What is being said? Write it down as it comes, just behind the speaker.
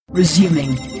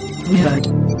Resuming Nerd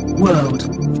World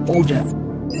Order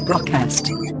broadcast.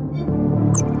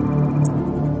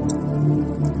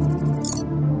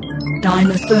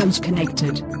 Dynaphones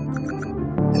connected.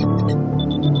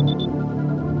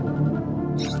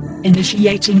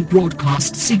 Initiating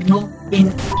broadcast signal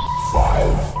in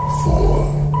 5, 4,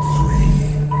 3,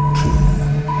 2,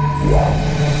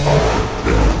 1.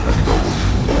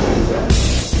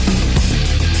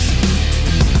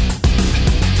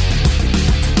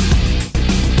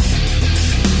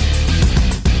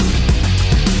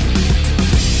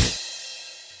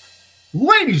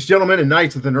 Ladies, gentlemen, and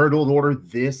knights of the Nerd World Order,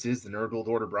 this is the Nerd World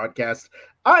Order broadcast.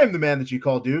 I am the man that you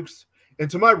call Dukes, and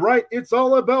to my right, it's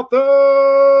all about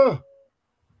the...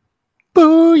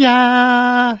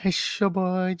 Booyah! It's your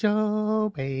boy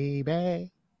Joe,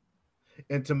 baby.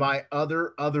 And to my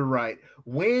other right,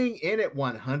 weighing in at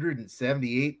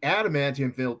 178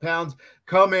 adamantium-filled pounds,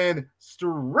 coming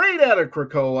straight out of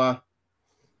Krakoa,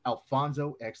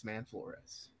 Alfonso X-Man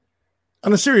Flores.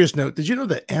 On a serious note, did you know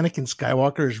that Anakin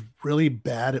Skywalker is really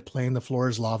bad at playing the floor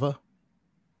as lava?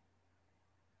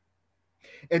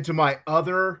 And to my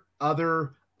other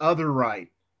right,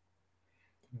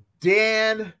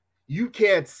 Dan, you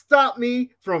can't stop me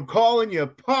from calling you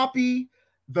Poppy,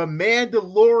 the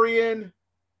Mandalorian.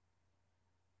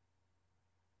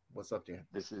 What's up, Dan?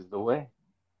 This is the way.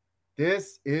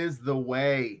 This is the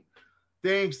way.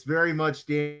 Thanks very much,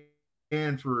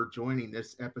 Dan, for joining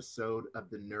this episode of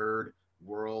the Nerd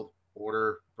World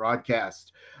Order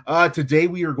broadcast. Today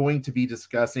we are going to be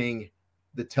discussing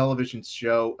the television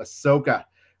show Ahsoka.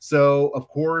 So, of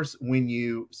course, when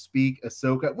you speak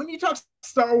Ahsoka, when you talk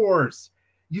Star Wars,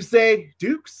 you say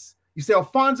Dukes, you say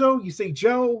Alfonso, you say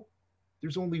Joe.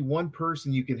 There's only one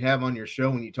person you can have on your show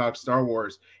when you talk Star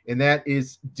Wars, and that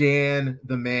is Dan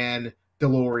the Man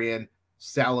DeLorean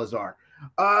Salazar.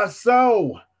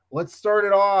 So let's start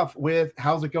it off with,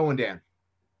 how's it going, Dan?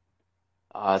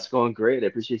 It's going great. I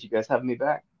appreciate you guys having me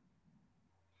back.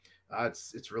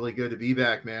 It's really good to be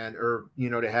back, man, or,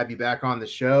 to have you back on the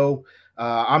show.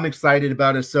 I'm excited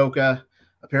about Ahsoka.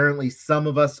 Apparently, some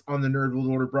of us on the Nerd World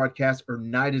Order broadcast are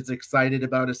not as excited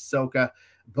about Ahsoka,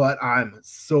 but I'm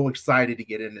so excited to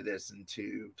get into this and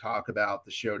to talk about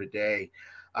the show today.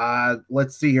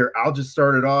 Let's see here. I'll just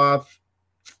start it off.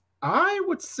 I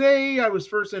would say I was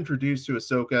first introduced to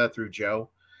Ahsoka through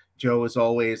Joe. Joe is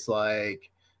always like,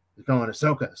 going,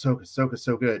 Ahsoka, so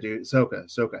good, dude.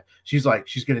 Ahsoka. She's like,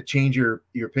 she's going to change your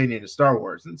opinion of Star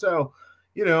Wars. And so,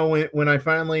 when I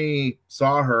finally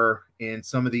saw her in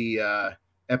some of the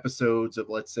episodes of,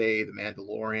 let's say, The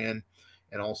Mandalorian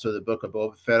and also the Book of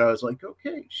Boba Fett, I was like,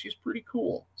 okay, she's pretty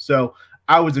cool. So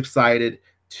I was excited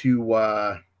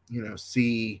to,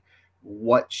 see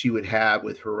what she would have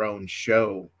with her own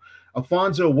show.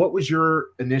 Alfonso, what was your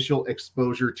initial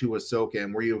exposure to Ahsoka,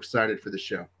 and were you excited for the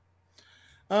show?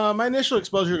 My initial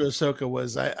exposure to Ahsoka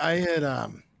was I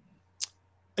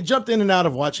jumped in and out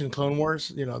of watching Clone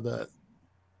Wars,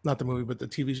 not the movie, but the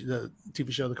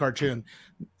TV show, the cartoon,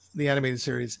 the animated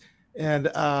series. And,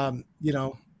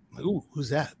 ooh, who's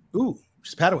that? Ooh,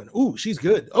 she's Padawan. Ooh, she's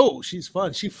good. Oh, she's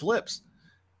fun. She flips.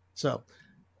 So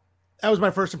that was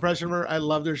my first impression of her. I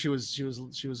loved her. She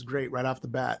was great right off the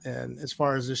bat. And as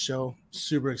far as this show,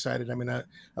 super excited. I mean, I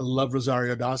love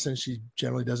Rosario Dawson. She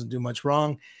generally doesn't do much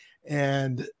wrong.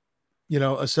 And,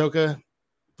 Ahsoka,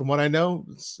 from what I know,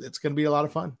 it's going to be a lot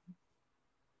of fun.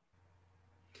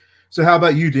 So how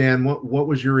about you, Dan? What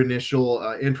was your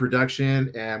initial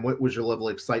introduction, and what was your level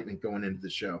of excitement going into the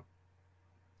show?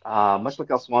 Much like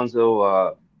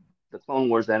Alfonso, the Clone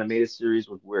Wars animated series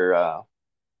was where I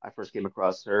first came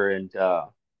across her, and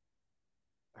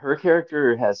her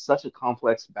character has such a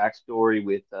complex backstory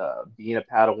with being a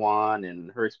Padawan and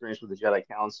her experience with the Jedi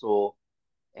Council,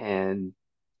 and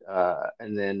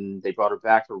then they brought her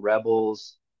back for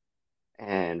Rebels,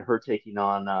 and her taking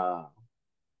on a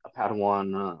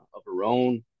Padawan of her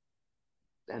own,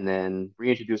 and then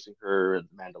reintroducing her in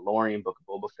The Mandalorian, Book of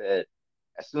Boba Fett.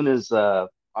 As soon as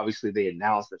obviously they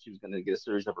announced that she was going to get a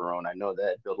series of her own, I know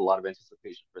that built a lot of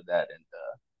anticipation for that,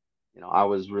 and I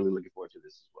was really looking forward to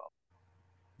this as well.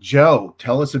 Joe,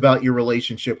 tell us about your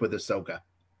relationship with Ahsoka.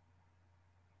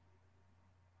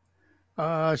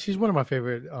 She's one of my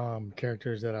favorite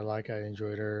characters that I like. I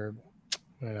enjoyed her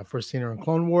when I first seen her in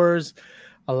Clone Wars.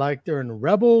 I liked her in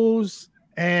Rebels,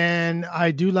 and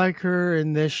I do like her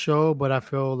in this show. But I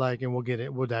feel like, and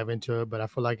we'll dive into it. But I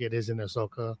feel like it is an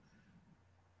Ahsoka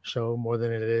show more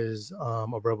than it is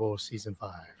a Rebels season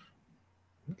 5.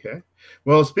 Okay.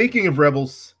 Well, speaking of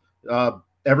Rebels,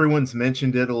 everyone's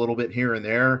mentioned it a little bit here and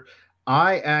there.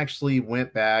 I actually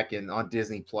went back, and on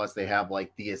Disney Plus they have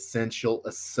like the Essential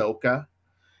Ahsoka,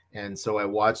 And so I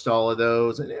watched all of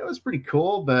those, and it was pretty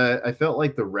cool. But I felt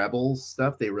like the Rebels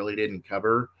stuff they really didn't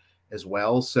cover as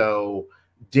well. So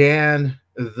Dan,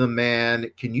 the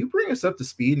man, can you bring us up to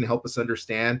speed and help us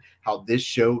understand how this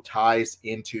show ties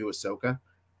into Ahsoka,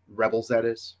 Rebels? That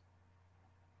is.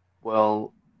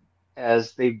 Well,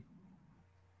 as they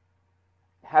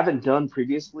haven't done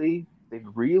previously, they've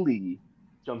really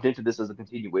jumped into this as a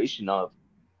continuation of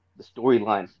the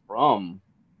storyline from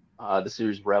the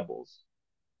series Rebels.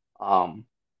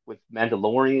 With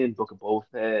Mandalorian, Book of Boba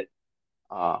Fett,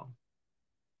 um,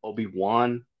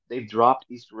 Obi-Wan, they've dropped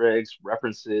Easter eggs,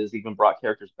 references, even brought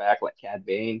characters back like Cad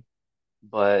Bane,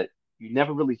 but you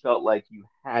never really felt like you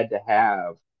had to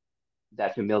have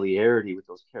that familiarity with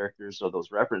those characters or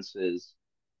those references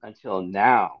until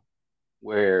now,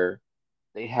 where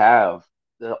they have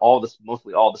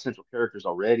mostly all the central characters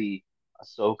already.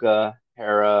 Ahsoka,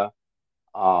 Hera,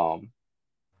 um,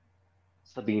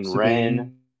 Sabine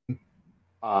Wren,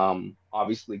 Sabine.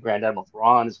 obviously Grand Admiral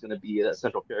Thrawn is going to be a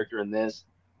central character in this.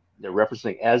 They're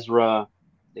referencing Ezra.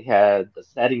 They had the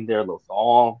setting there,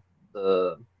 Lothal.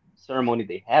 The ceremony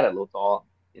they had at Lothal,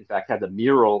 in fact, had the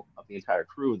mural of the entire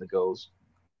crew of the Ghost.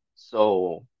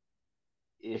 So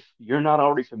if you're not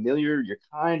already familiar, you're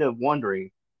kind of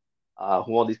wondering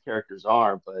who all these characters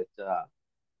are. But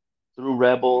through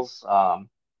Rebels,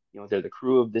 they're the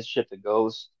crew of this ship, the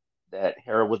Ghost, that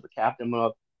Hera was the captain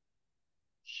of.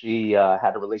 She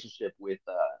had a relationship with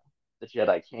the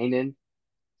Jedi Kanan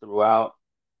throughout,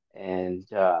 and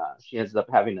she ends up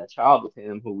having a child with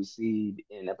him, who we see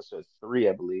in episode 3,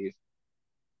 I believe.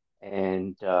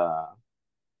 And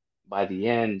by the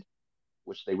end,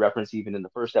 which they reference even in the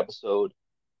first episode,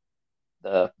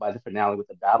 by the finale with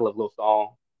the Battle of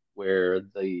Lothal, where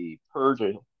the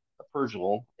Purgal,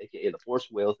 aka the Force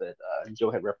Whales that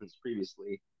Joe had referenced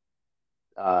previously,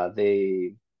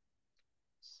 they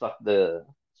sucked the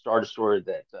Star Destroyer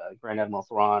that Grand Admiral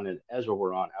Thrawn and Ezra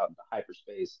were on out into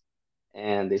hyperspace,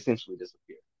 and they essentially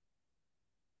disappeared.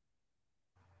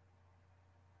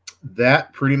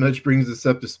 That pretty much brings us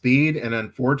up to speed. And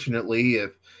unfortunately,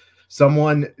 if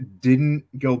someone didn't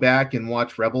go back and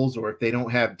watch Rebels, or if they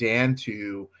don't have Dan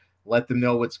to let them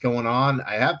know what's going on,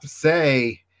 I have to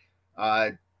say, uh,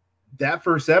 that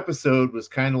first episode was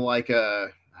kind of like I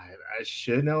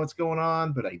should know what's going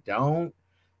on, but I don't.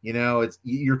 It's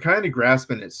you're kind of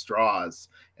grasping at straws.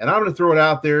 And I'm going to throw it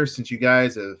out there since you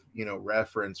guys have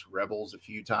referenced Rebels a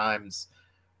few times.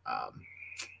 Um,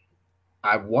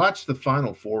 I watched the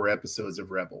final 4 episodes of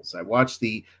Rebels. I watched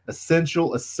the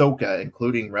essential Ahsoka,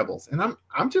 including Rebels, and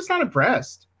I'm just not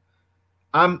impressed.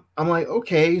 I'm like,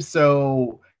 okay,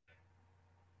 so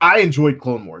I enjoyed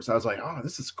Clone Wars. I was like, oh,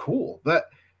 this is cool. But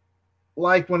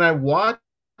like when I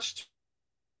watched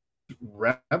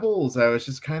Rebels, I was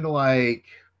just kind of like,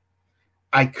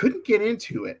 I couldn't get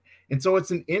into it. And so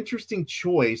it's an interesting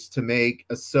choice to make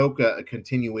Ahsoka a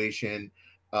continuation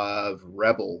of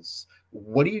Rebels.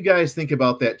 What do you guys think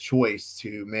about that choice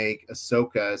to make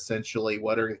Ahsoka essentially,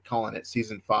 what are they calling it,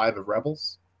 season 5 of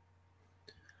Rebels?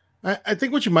 I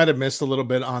think what you might have missed a little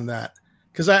bit on that,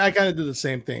 because I kind of did the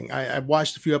same thing. I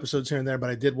watched a few episodes here and there, but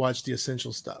I did watch the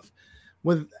essential stuff.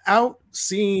 Without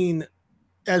seeing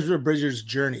Ezra Bridger's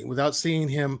journey, without seeing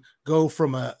him go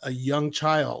from a young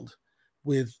child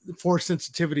with force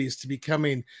sensitivities to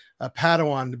becoming a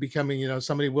Padawan, to becoming,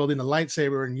 somebody wielding a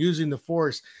lightsaber and using the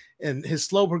force, and his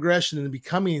slow progression into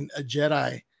becoming a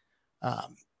Jedi,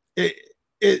 um, it,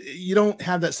 you don't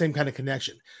have that same kind of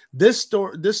connection. This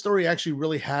story actually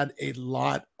really had a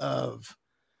lot of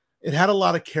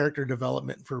character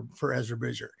development for Ezra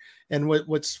Bridger. And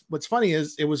what's funny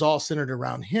is it was all centered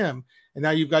around him. And now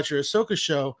you've got your Ahsoka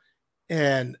show,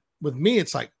 and with me,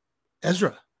 it's like,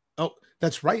 Ezra. Oh,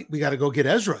 that's right. We got to go get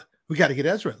Ezra.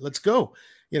 Let's go.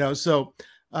 So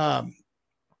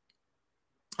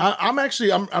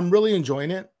I'm really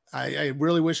enjoying it. I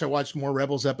really wish I watched more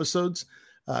Rebels episodes,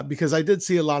 because I did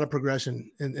see a lot of progression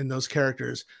in those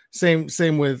characters. Same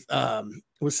with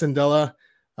Syndulla,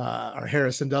 or Hera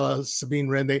Syndulla, Sabine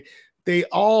Wren. They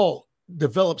all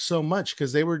developed so much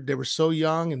because they were so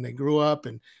young, and they grew up,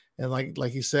 and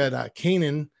like you said,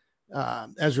 Kanan,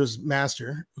 Ezra's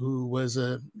master,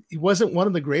 he wasn't one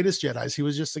of the greatest Jedis. He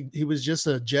was just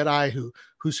a Jedi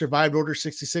who survived Order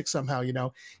 66 somehow.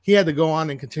 He had to go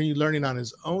on and continue learning on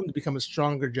his own to become a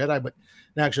stronger Jedi, but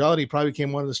in actuality, he probably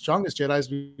became one of the strongest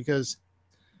Jedis because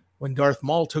when Darth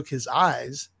Maul took his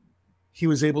eyes, he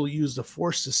was able to use the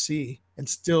Force to see and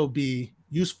still be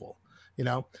useful.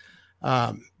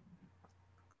 Um,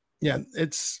 yeah,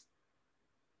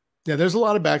 there's a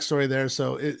lot of backstory there,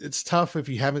 so it's tough if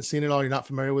you haven't seen it all. You're not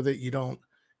familiar with it. You don't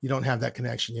have that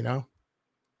connection.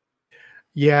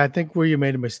 Yeah, I think where you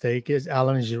made a mistake is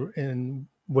Alan and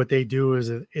what they do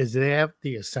is they have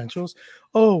the essentials.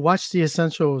 Oh, watch the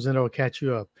essentials and it'll catch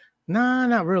you up. Nah,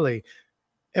 not really.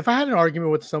 If I had an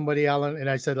argument with somebody, Alan, and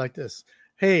I said like this,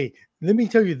 hey, let me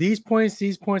tell you these points,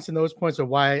 and those points are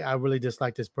why I really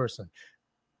dislike this person.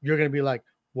 You're gonna be like,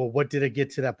 well, what did it get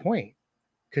to that point?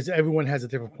 Because everyone has a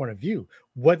different point of view.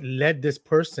 What led this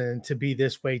person to be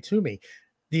this way to me?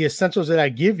 The essentials that I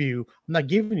give you, I'm not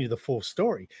giving you the full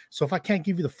story. So if I can't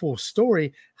give you the full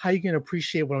story, how are you going to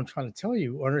appreciate what I'm trying to tell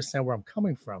you or understand where I'm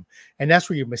coming from? And that's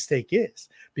where your mistake is,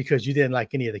 because you didn't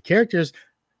like any of the characters.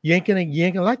 You ain't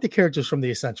gonna like the characters from the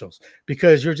essentials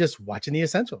because you're just watching the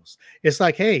essentials. It's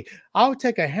like, hey, I'll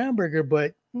take a hamburger,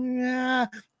 but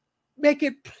make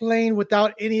it plain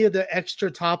without any of the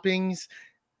extra toppings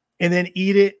and then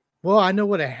eat it. Well, I know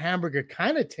what a hamburger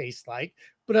kind of tastes like,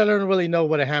 but I don't really know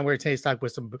what a hamburger tastes like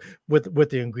with some with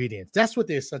the ingredients. That's what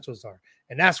the essentials are,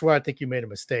 and that's where I think you made a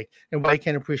mistake, and why you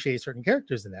can't appreciate certain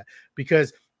characters in that,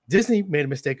 because Disney made a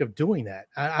mistake of doing that.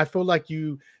 I feel like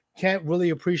you can't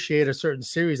really appreciate a certain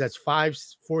series that's 4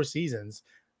 seasons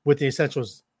with the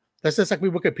essentials. That's just like we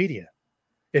Wikipedia.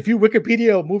 If you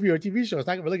Wikipedia a movie or a TV show, it's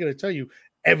not really going to tell you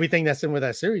everything that's in with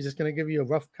that series. It's going to give you a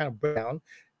rough kind of breakdown,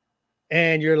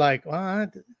 and you're like, well,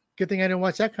 good thing I didn't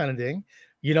watch that kind of thing,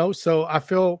 So I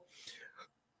feel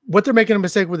what they're making a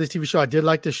mistake with this TV show. I did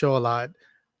like the show a lot.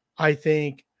 I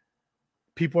think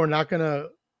people are not going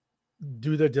to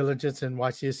do their diligence and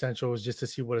watch the essentials just to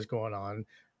see what is going on,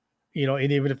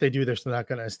 and even if they do, they're still not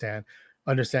going to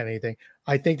understand anything.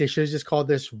 I think they should have just called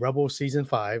this Rebel Season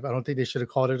 5. I don't think they should have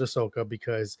called it Ahsoka,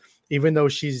 because even though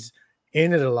she's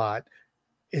in it a lot,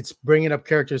 it's bringing up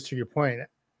characters, to your point,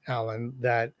 Alan,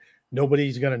 that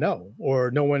nobody's going to know, or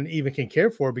no one even can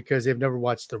care for, because they've never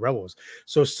watched the Rebels.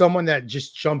 So someone that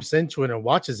just jumps into it and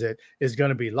watches it is going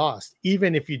to be lost,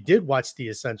 even if you did watch the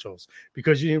essentials,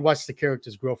 because you didn't watch the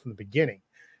characters grow from the beginning.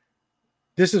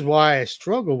 This is why I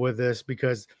struggle with this,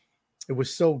 because it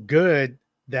was so good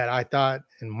that I thought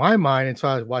in my mind, until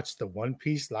I watched the One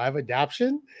Piece live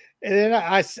adaptation, and then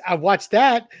I watched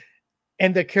that,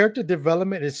 and the character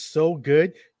development is so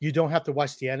good, you don't have to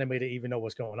watch the anime to even know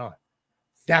what's going on.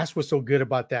 That's what's so good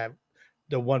about that,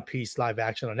 the One Piece live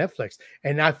action on Netflix.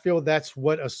 And I feel that's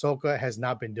what Ahsoka has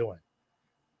not been doing.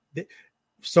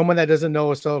 Someone that doesn't know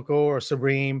Ahsoka or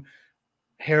Supreme,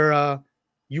 Hera,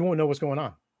 you won't know what's going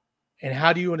on. And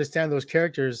how do you understand those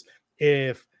characters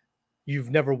if you've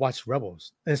never watched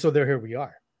Rebels? And so here we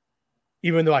are.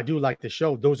 Even though I do like the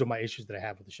show, those are my issues that I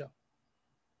have with the show.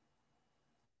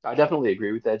 I definitely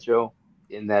agree with that, Joe,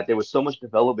 in that there was so much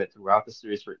development throughout the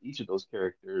series for each of those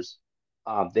characters.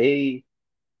 They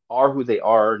are who they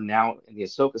are now in the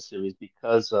Ahsoka series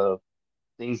because of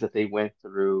things that they went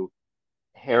through.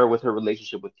 Hera with her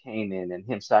relationship with Kanan and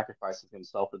him sacrificing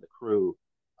himself for the crew.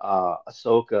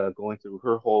 Ahsoka going through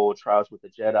her whole trials with the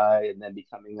Jedi and then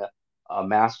becoming a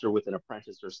master with an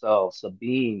apprentice herself.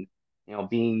 Sabine,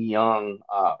 being young,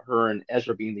 her and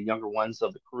Ezra being the younger ones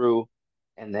of the crew,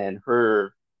 and then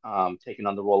her taking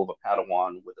on the role of a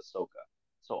Padawan with Ahsoka.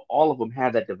 So all of them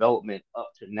had that development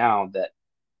up to now that,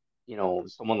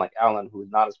 someone like Alan, who is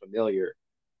not as familiar,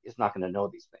 is not going to know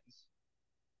these things.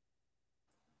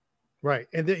 Right.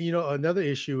 And then, another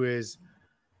issue is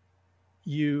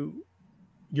you're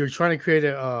trying to create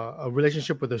a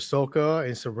relationship with Ahsoka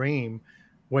and Serene,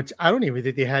 which I don't even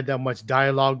think they had that much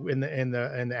dialogue in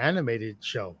the animated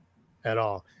show at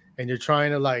all. And you're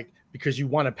trying to, because you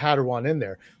want a Padawan in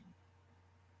there,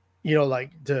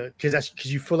 because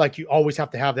you feel like you always have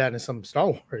to have that in some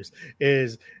Star Wars.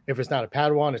 Is if it's not a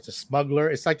Padawan, it's a smuggler.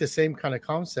 It's like the same kind of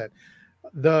concept.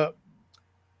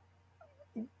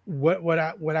 What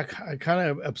I kind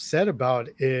of upset about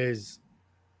is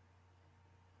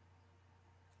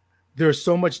there's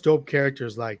so much dope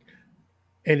characters, and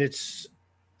it's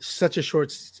such a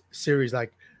short series,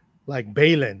 like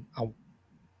Balin.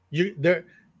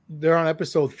 They're on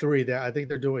episode 3. That I think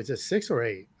they're doing, is it 6 or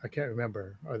 8? I can't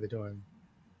remember. Are they doing?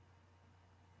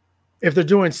 If they're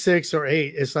doing 6 or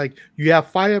 8, it's like you have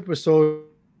 5 episodes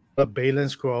of Balin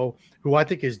Scroll, who I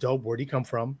think is dope. Where'd he come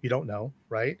from? You don't know,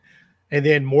 right? And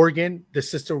then Morgan, the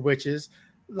sister witches,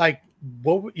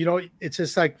 it's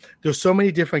just like there's so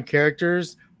many different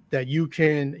characters that you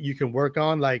can work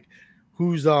on, like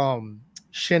who's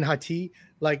Shin Hati.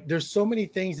 Like there's so many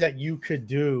things that you could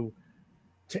do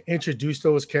to introduce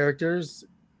those characters,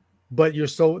 but they're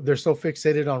so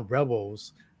fixated on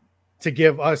Rebels to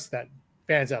give us that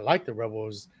fans that like the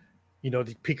Rebels,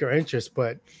 to pique our interest.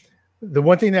 But the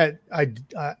one thing that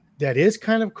that is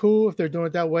kind of cool if they're doing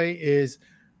it that way is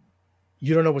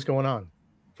you don't know what's going on.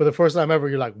 For the first time ever,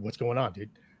 you're like, what's going on, dude?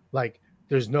 Like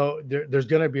there's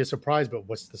going to be a surprise, but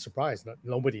what's the surprise?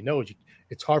 Nobody knows.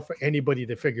 It's hard for anybody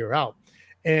to figure out.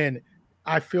 And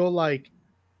I feel like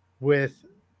with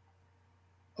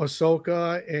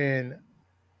Ahsoka and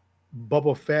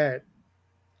Boba Fett,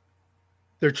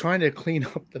 they're trying to clean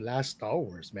up the last Star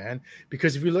Wars, man.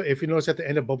 Because if you notice at the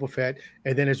end of Boba Fett,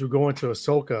 and then as we go into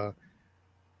Ahsoka,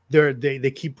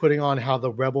 they keep putting on how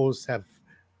the rebels have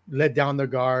let down their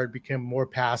guard, became more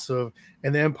passive,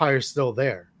 and the Empire's still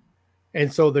there.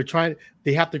 And so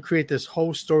they have to create this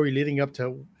whole story leading up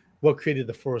to what created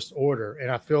the First Order.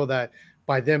 And I feel that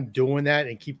by them doing that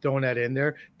and keep throwing that in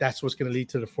there, that's what's going to lead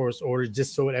to the First Order,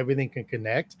 just so everything can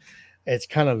connect. It's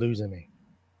kind of losing me.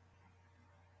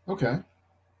 Okay.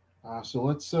 So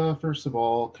let's first of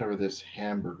all cover this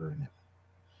hamburger.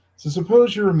 So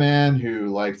suppose you're a man who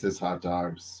likes his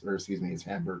his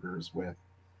hamburgers with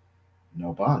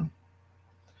no bun.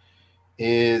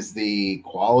 Is the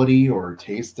quality or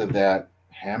taste of that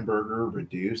hamburger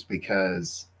reduced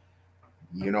because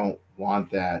you don't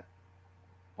want that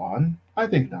bun? I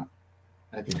think not.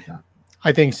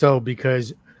 I think so,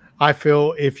 because I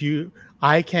feel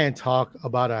I can't talk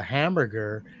about a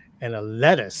hamburger and a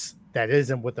lettuce that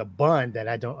isn't with a bun that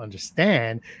I don't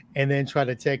understand, and then try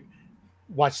to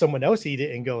watch someone else eat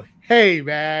it and go, "Hey,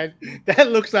 man, that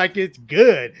looks like it's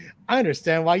good. I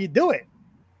understand why you do it."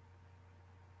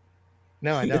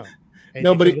 No, I don't. And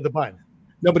Nobody with the bun.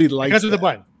 Nobody likes because of the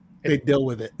bun. They deal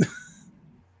with it.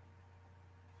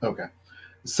 Okay.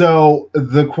 So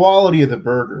the quality of the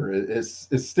burger is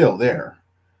still there.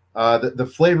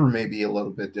 The flavor may be a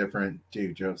little bit different.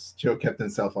 Dude, Joe kept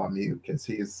himself on mute because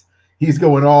he's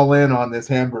going all in on this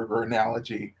hamburger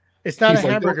analogy. It's not a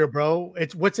hamburger, bro.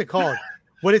 It's what's it called?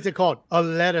 What is it called? A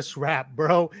lettuce wrap,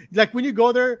 bro. Like when you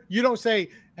go there, you don't say,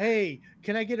 "Hey,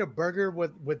 can I get a burger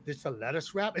with this a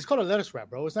lettuce wrap?" It's called a lettuce wrap,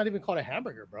 bro. It's not even called a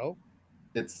hamburger, bro.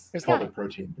 It's called a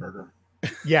protein burger.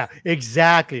 Yeah,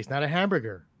 exactly. It's not a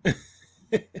hamburger.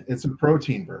 It's a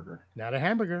protein burger. Not a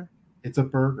hamburger. It's a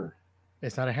burger.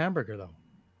 It's not a hamburger, though.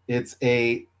 It's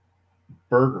a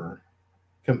burger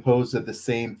composed of the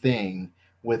same thing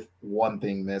with one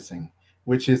thing missing,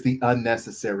 which is the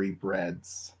unnecessary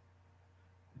breads.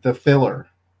 The filler.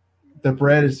 The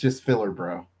bread is just filler,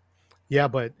 bro. Yeah,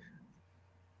 but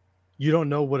you don't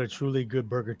know what a truly good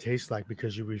burger tastes like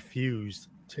because you refuse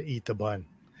to eat the bun.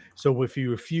 So if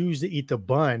you refuse to eat the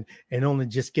bun and only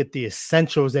just get the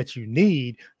essentials that you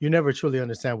need, you never truly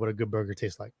understand what a good burger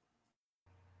tastes like.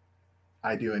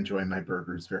 I do enjoy my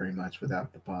burgers very much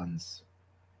without the buns.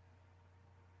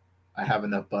 I have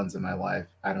enough buns in my life.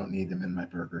 I don't need them in my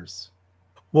burgers.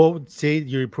 Well, see,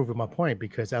 you're proving my point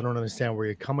because I don't understand where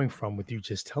you're coming from with you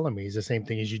just telling me. It's the same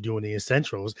thing as you do in the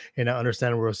essentials, and I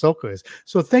understand where Ahsoka is.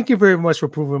 So thank you very much for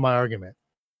proving my argument.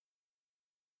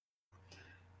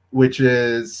 Which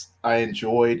is, I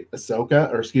enjoyed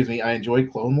I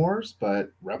enjoyed Clone Wars,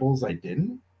 but Rebels I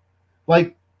didn't.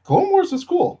 Like, Clone Wars was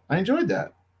cool. I enjoyed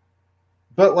that.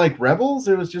 But like Rebels,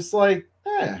 it was just like,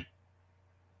 I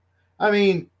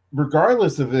mean,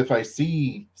 regardless of if I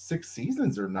see 6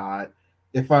 seasons or not,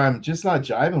 if I'm just not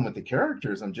jiving with the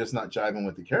characters, I'm just not jiving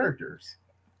with the characters.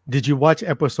 Did you watch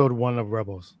episode 1 of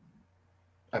Rebels?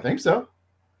 I think so.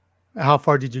 How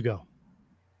far did you go?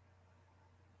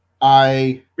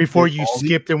 Before you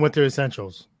skipped and went to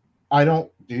essentials. I don't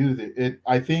do it.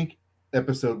 I think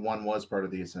episode 1 was part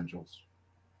of the essentials.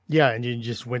 Yeah, and you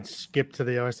just skipped to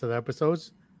the rest of the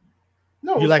episodes.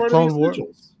 No, you like Clone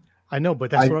Wars. I know,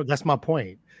 but that's my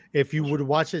point. If you would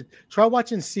watch it, try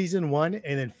watching season 1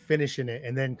 and then finishing it,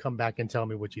 and then come back and tell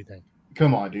me what you think.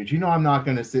 Come on, dude. You know I'm not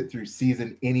going to sit through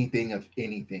season anything of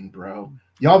anything, bro.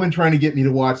 Y'all been trying to get me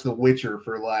to watch The Witcher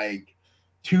for like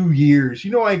 2 years.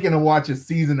 You know I ain't going to watch a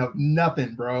season of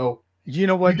nothing, bro. You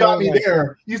know what? You got me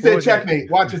there. You said checkmate.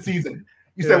 Watch a season.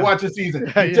 You said watch a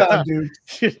season. You're done, dude.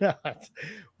 You're not.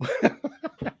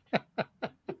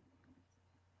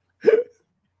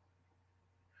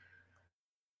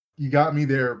 You got me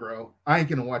there, bro. I ain't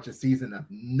gonna watch a season of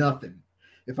nothing.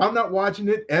 If I'm not watching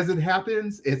it as it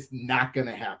happens, it's not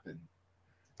gonna happen.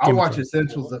 I'll watch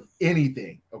essentials of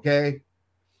anything, okay?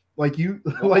 Like you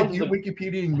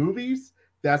Wikipediaing movies,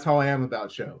 that's how I am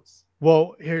about shows.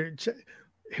 Well, here's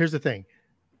the thing.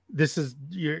 This is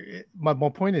my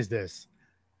point is this.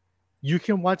 You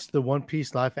can watch the One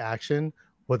Piece live action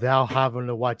without having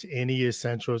to watch any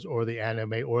essentials or the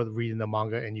anime or reading the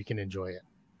manga, and you can enjoy it.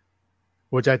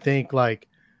 Which I think, like,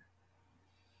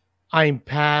 I'm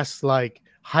past, like,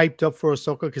 hyped up for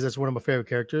Ahsoka because that's one of my favorite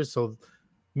characters. So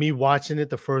me watching it,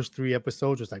 the first 3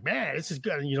 episodes was like, man, this is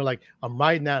good. And, like, I'm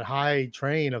riding that high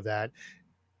train of that,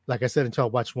 like I said, until I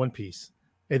watched One Piece.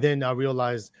 And then I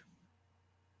realized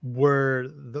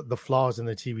were the flaws in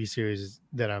the TV series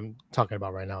that I'm talking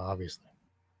about right now, obviously.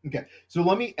 Okay, so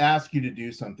let me ask you to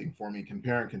do something for me,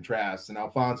 compare and contrast. And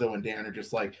Alfonso and Dan are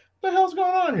just like, "What the hell's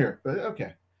going on here?" But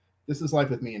okay, this is life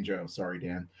with me and Joe. Sorry,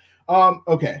 Dan.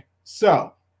 Okay,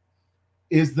 so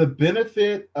is the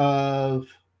benefit of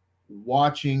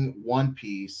watching One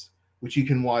Piece, which you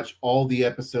can watch all the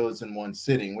episodes in one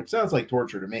sitting, which sounds like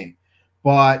torture to me,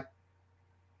 but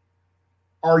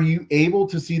are you able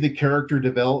to see the character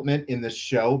development in the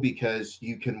show because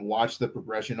you can watch the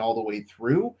progression all the way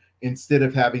through instead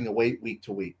of having to wait week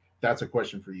to week? That's a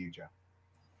question for you,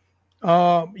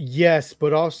 Joe. Yes,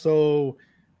 but also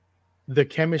the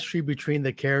chemistry between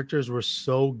the characters were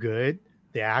so good,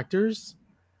 the actors,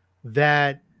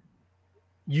 that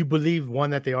you believe, one,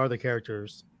 that they are the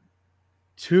characters.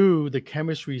 Two, the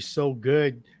chemistry is so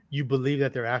good, you believe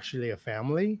that they're actually a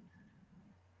family.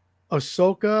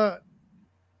 Ahsoka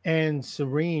and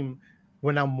Serene,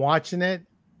 when I'm watching it,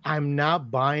 I'm not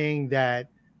buying that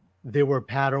they were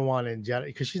Padawan and Jedi,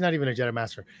 because she's not even a Jedi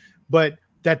Master, but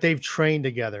that they've trained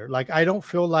together. Like, I don't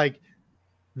feel like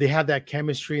they have that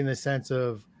chemistry in the sense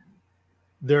of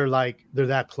they're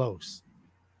that close.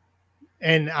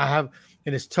 And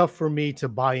it's tough for me to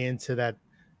buy into that,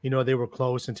 they were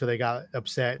close until they got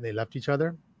upset and they left each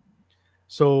other.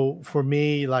 So for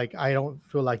me, like, I don't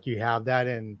feel like you have that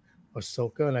in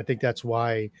Ahsoka, and I think that's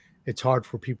why it's hard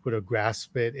for people to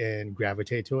grasp it and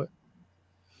gravitate to it.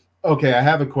 Okay, I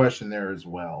have a question there as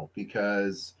well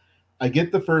because I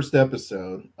get the first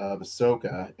episode of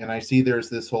Ahsoka and I see there's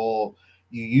this whole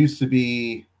you used to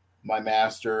be my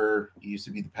master, you used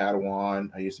to be the Padawan,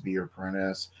 I used to be your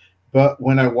apprentice. But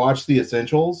when I watched the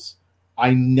Essentials,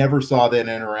 I never saw that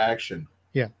interaction.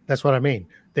 Yeah, that's what I mean.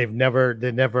 They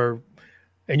never,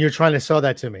 and you're trying to sell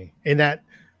that to me. And that,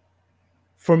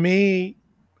 for me,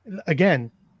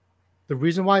 again, the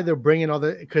reason why they're bringing all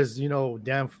the, because,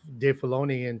 Dave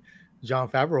Filoni and Jon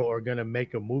Favreau are going to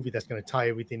make a movie that's going to tie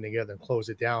everything together and close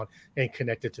it down and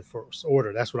connect it to First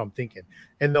Order. That's what I'm thinking.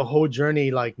 And the whole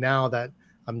journey, like, now that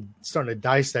I'm starting to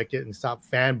dissect it and stop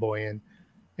fanboying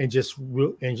and just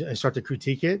and start to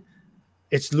critique it,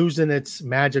 it's losing its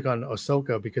magic on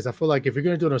Ahsoka, because I feel like if you're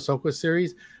going to do an Ahsoka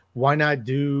series, why not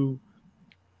do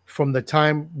from the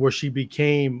time where she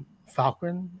became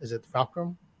Falcon? Is it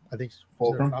Falcon? I think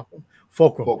Fulcrum.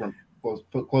 Fulcrum.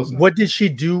 Close enough. What did she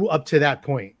do up to that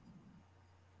point?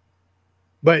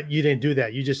 But you didn't do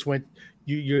that. You just went.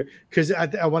 You because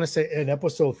I want to say in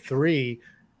episode 3,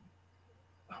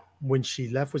 when she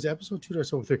left, was it episode 2 or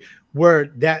episode 3? Where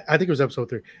that, I think it was episode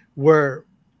 3, where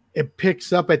it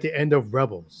picks up at the end of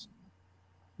Rebels,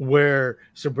 where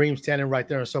Supreme's standing right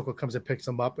there, and Ahsoka comes and picks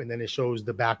him up, and then it shows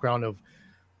the background of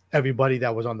everybody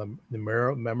that was on the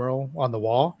memorial on the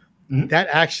wall. Mm-hmm. That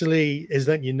actually is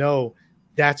letting you know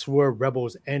that's where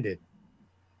Rebels ended.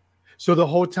 So the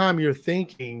whole time you're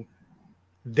thinking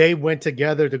they went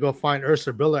together to go find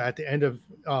Ursula at the end of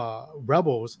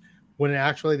Rebels, when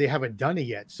actually they haven't done it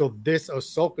yet. So this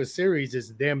Ahsoka series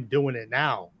is them doing it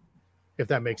now, if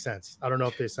that makes sense. I don't know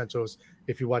if the Essentials,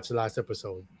 if you watch the last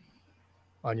episode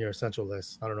on your Essential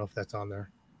list, I don't know if that's on there.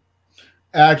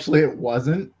 Actually, it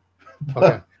wasn't.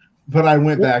 But I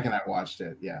went back and I watched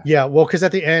it. Yeah. Yeah. Well, because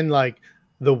at the end, like,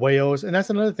 the whales, and that's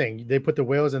another thing. They put the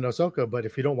whales in Ahsoka, but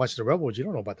if you don't watch the Rebels, you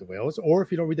don't know about the whales. Or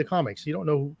if you don't read the comics, you don't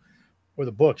know or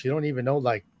the books, you don't even know,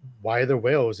 like, why are there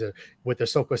whales with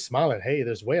Ahsoka smiling. Hey,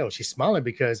 there's whales. She's smiling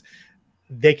because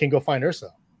they can go find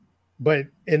Ursa. But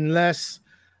unless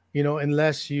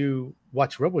you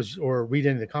watch Rebels or read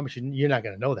any of the comics, you're not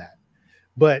going to know that.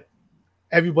 But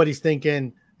everybody's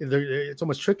thinking, it's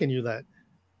almost tricking you that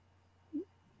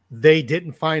they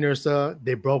didn't find Ursa,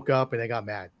 they broke up, and they got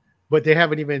mad. But they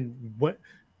haven't even went.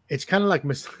 It's kind of like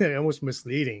almost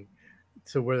misleading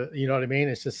to where, you know what I mean?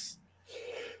 It's just,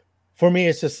 for me,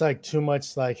 it's just like too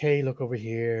much like, hey, look over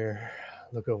here,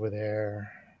 look over there.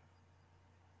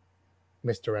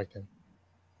 Misdirecting.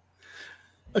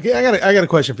 Okay, I got a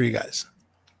question for you guys.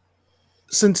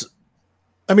 To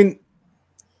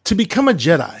become a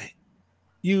Jedi,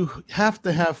 you have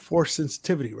to have Force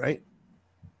sensitivity, right?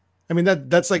 I mean,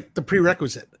 that's like the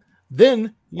prerequisite.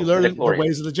 Then you learn the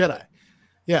ways of the Jedi.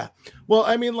 Yeah. Well,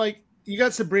 I mean, like, you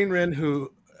got Sabine Wren who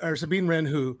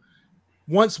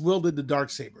once wielded the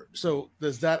Darksaber. So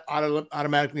does that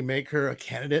automatically make her a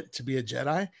candidate to be a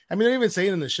Jedi? I mean, they're even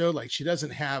saying in the show, like, she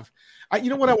doesn't have. You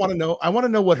know what I want to know? I want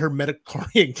to know what her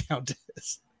midichlorian count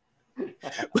is.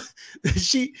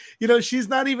 She's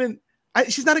not even.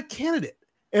 She's not a candidate.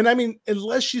 And I mean,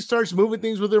 unless she starts moving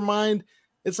things with her mind,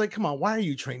 it's like, come on, why are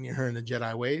you training her in the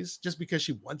Jedi ways just because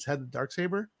she once had the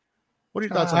Darksaber? What are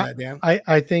your thoughts on that, Dan?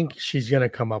 I think she's gonna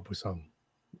come up with something.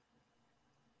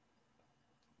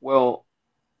 Well,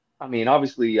 I mean,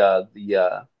 obviously,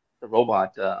 the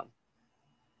robot,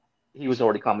 he was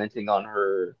already commenting on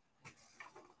her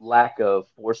lack of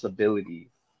force ability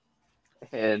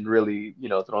and really,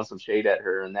 throwing some shade at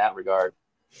her in that regard.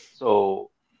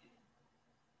 So,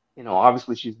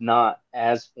 obviously she's not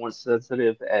as force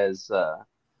sensitive as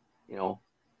you know,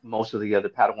 most of the other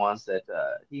Padawans that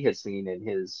he had seen in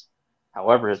his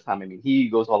time. I mean, he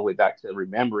goes all the way back to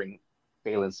remembering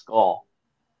Balin's skull.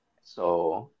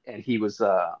 So, and he was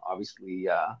obviously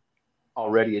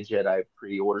already a Jedi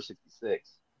pre-Order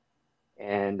 66.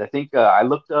 And I think I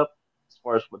looked up as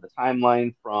far as with the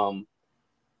timeline from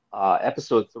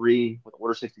episode 3 with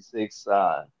Order 66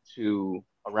 to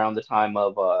around the time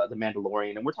of The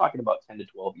Mandalorian, and we're talking about 10 to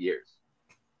 12 years.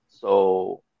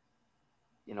 So,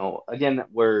 again,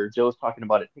 where Joe's talking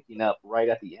about it picking up right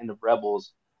at the end of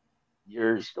Rebels,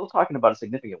 you're still talking about a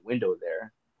significant window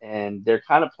there. And they're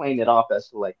kind of playing it off as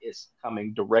to like it's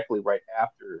coming directly right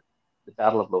after the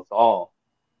Battle of Lothal.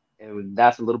 And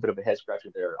that's a little bit of a head scratcher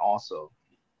there also.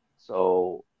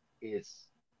 So it's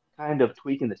kind of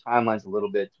tweaking the timelines a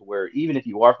little bit to where even if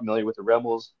you are familiar with the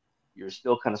Rebels, you're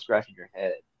still kind of scratching your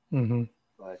head. Mm-hmm.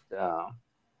 But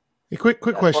A quick as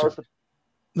far question: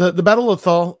 as the Battle of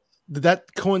Thal, did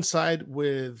that coincide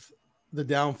with the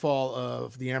downfall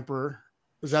of the Emperor?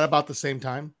 Was that about the same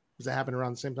time? Does that happen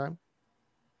around the same time?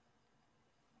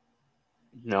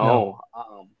 No.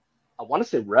 no, I want to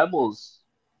say Rebels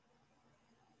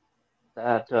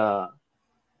that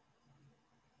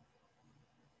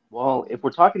well, if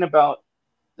we're talking about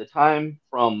the time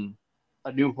from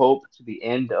A New Hope to the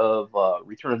end of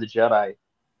Return of the Jedi,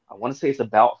 I want to say it's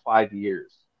about 5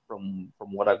 years from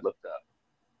what I've looked up.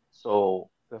 So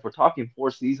if we're talking 4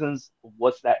 seasons,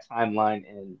 what's that timeline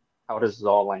and how does it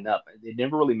all line up? They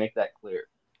never really make that clear.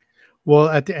 Well,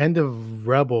 at the end of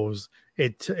Rebels,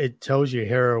 it tells you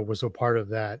Hera was a part of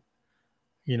that,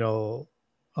 you know,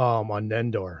 on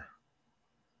Endor,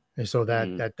 and so that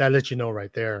Mm, that lets you know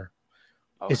right there.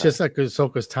 It's okay. just like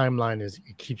Ahsoka's timeline is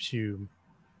it keeps you,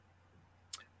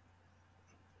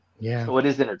 yeah, So it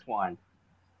is intertwined.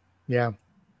 yeah.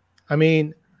 I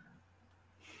mean,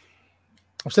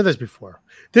 I've said this before.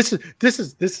 This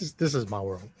is my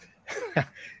world.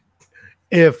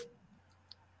 If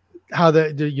how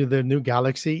the new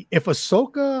galaxy, if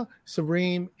Ahsoka,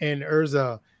 Sareem, and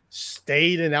Urza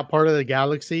stayed in that part of the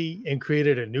galaxy and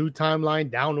created a new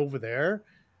timeline down over there,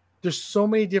 there's so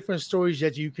many different stories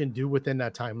that you can do within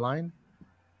that timeline.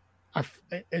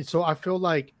 And so I feel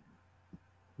like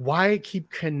why keep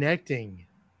connecting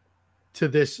to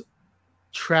this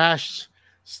trash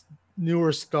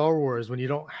newer Star Wars when you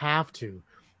don't have to?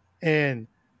 And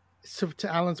so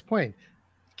to Alan's point,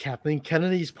 Kathleen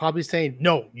Kennedy's probably saying,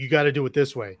 no, you got to do it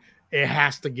this way. It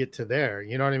has to get to there.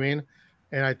 You know what I mean?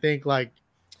 And I think like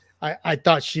I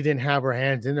thought she didn't have her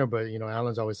hands in there, but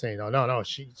Alan's always saying, oh no,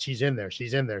 she's in there.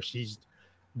 She's in there. She's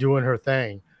doing her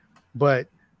thing. But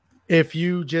if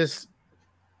you just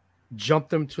jump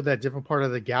them to that different part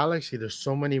of the galaxy, there's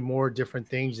so many more different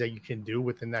things that you can do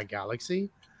within that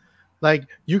galaxy. Like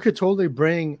you could totally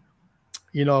bring,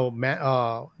 the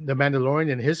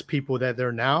Mandalorian and his people that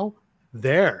they're now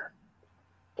there,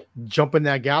 jump in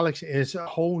that galaxy. And it's a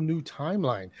whole new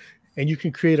timeline, and you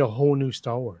can create a whole new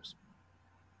Star Wars.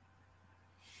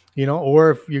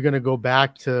 Or if you're going to go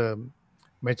back to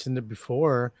mentioned it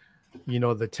before,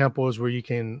 the temples where you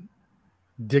can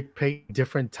dictate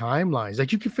different timelines.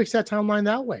 Like you can fix that timeline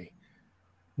that way.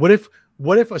 What if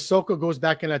Ahsoka goes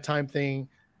back in that time thing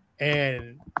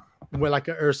and with like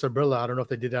a Ursa Brilla? I don't know if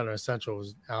they did that on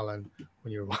Essentials, Alan,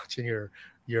 when you're watching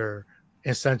your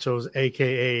Essentials,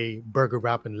 aka Burger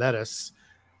Wrap and Lettuce,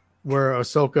 where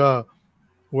Ursa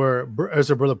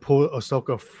Brilla pulled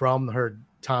Ahsoka from her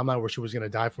timeline where she was going to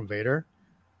die from Vader,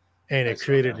 and I it saw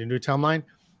created that. a new timeline.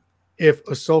 If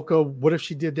Ahsoka, what if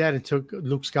she did that and took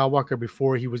Luke Skywalker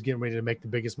before he was getting ready to make the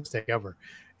biggest mistake ever?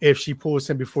 If she pulls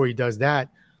him before he does that,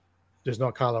 there's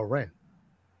no Kylo Ren.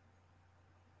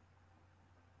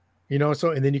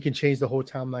 So and then you can change the whole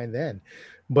timeline then.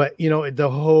 But the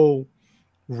whole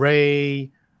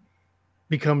Rey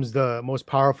becomes the most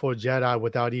powerful Jedi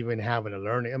without even having to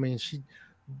learn it. I mean, she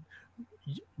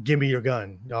give me your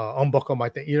gun, unbuckle my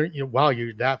thing. Wow,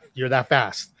 you're that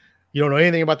fast. You don't know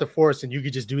anything about the Force, and you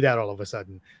could just do that all of a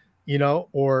sudden,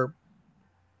 Or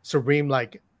Sareem,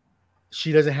 like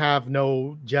she doesn't have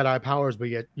no Jedi powers, but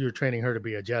yet you're training her to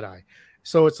be a Jedi.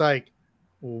 So it's like,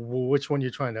 which one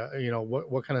you're trying to,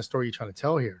 what kind of story you're trying to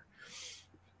tell here?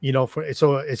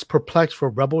 So it's perplexed for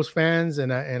Rebels fans,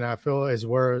 and I feel as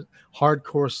where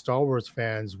hardcore Star Wars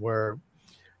fans, where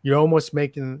you're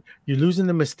losing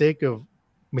the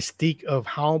mystique of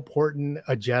how important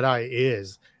a Jedi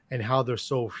is and how there's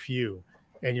so few,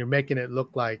 and you're making it look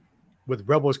like with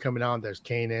Rebels coming out, there's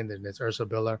Kanan and there's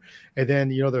Ursula, and then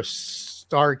there's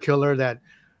Star Killer that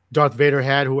Darth Vader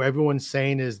had, who everyone's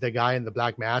saying is the guy in the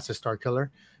black mask, a Star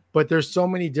Killer. But there's so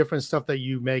many different stuff that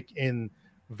you make in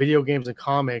video games and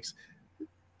comics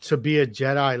to be a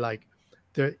Jedi. Like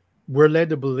we're led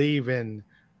to believe in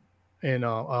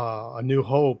A New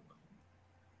Hope,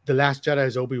 the Last Jedi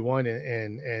is Obi-Wan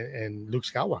and Luke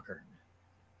Skywalker.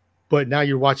 But now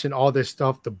you're watching all this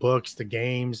stuff, the books, the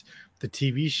games, the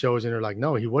TV shows, and they're like,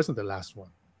 no, he wasn't the last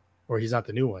one, or he's not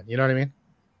the new one. You know what I mean?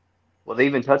 Well, they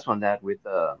even touch on that with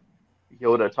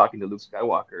Yoda talking to Luke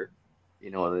Skywalker,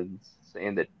 and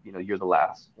saying that, you're the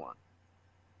last one.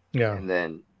 Yeah. And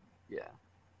then, yeah.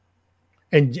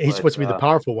 And he's supposed to be the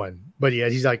powerful one. But yeah,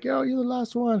 he's like, you're the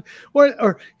last one.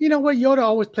 Or you know what? Yoda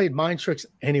always played mind tricks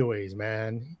anyways,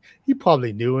 man. He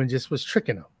probably knew and just was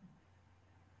tricking him.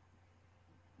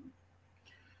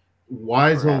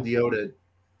 Wise old Yoda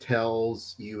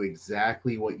tells you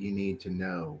exactly what you need to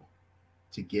know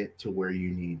to get to where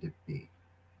you need to be.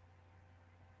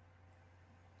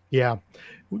 Yeah.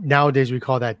 Nowadays, we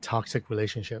call that toxic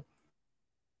relationship.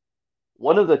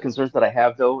 One of the concerns that I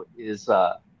have, though, is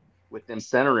with them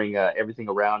centering everything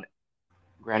around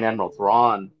Grand Admiral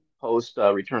Thrawn post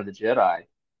Return of the Jedi,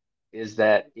 is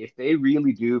that if they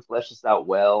really do flesh this out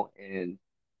well and,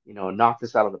 knock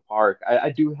this out of the park, I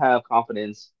do have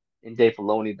confidence in Dave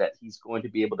Filoni that he's going to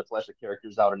be able to flesh the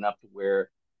characters out enough to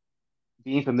where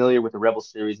being familiar with the Rebel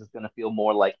series is going to feel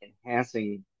more like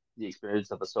enhancing the experience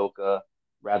of Ahsoka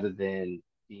rather than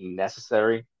being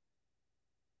necessary.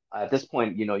 At this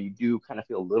point, you do kind of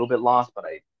feel a little bit lost, but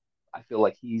I feel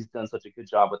like he's done such a good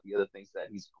job with the other things that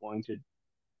he's going to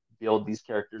build these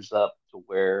characters up to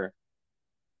where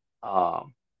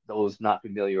those not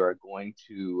familiar are going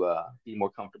to be more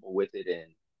comfortable with it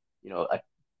and,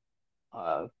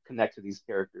 connect to these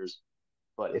characters.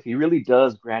 But if he really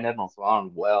does Grand Admiral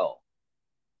Thrawn well,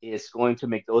 it's going to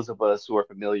make those of us who are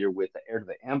familiar with the Heir to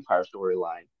the Empire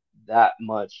storyline that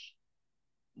much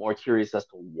more curious as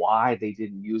to why they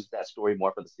didn't use that story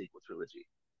more for the sequel trilogy.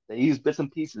 They used bits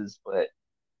and pieces, but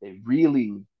they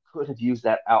really could have used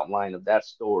that outline of that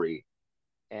story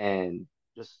and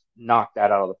just knocked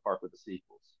that out of the park with the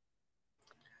sequels.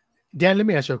 Dan, let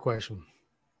me ask you a question.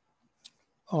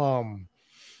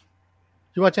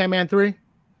 You watch Ant-Man 3?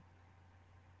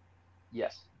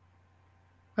 Yes.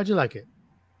 How'd you like it?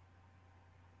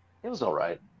 It was all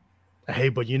right. Hey,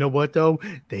 but you know what, though?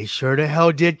 They sure the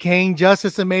hell did Kane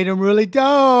justice and made him really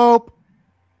dope.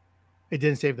 It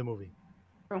didn't save the movie.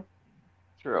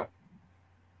 True.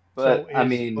 But, so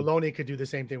Filoni could do the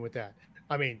same thing with that.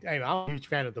 I'm a huge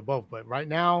fan of the both, but right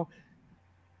now,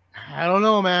 I don't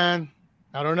know, man.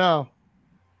 I don't know.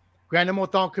 Grand Admiral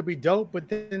Thrawn could be dope, but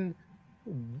then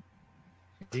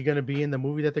is he going to be in the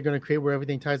movie that they're going to create where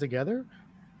everything ties together?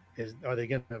 Are they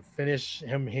going to finish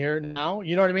him here now?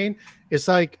 You know what I mean? It's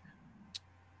like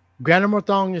Grand Admiral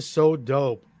Thrawn is so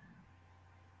dope.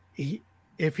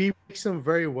 If he makes them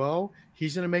very well,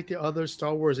 he's going to make the other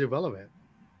Star Wars irrelevant,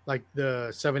 like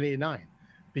the 7, 8, 9,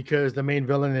 because the main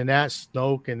villain in that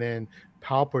Snoke and then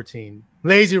Palpatine,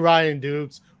 lazy riding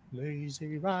dudes,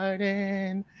 lazy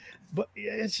riding. But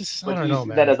it's just I don't know,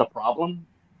 man. That as a problem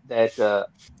that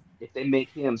if they make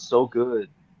him so good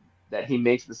that he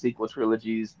makes the sequel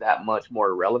trilogies that much more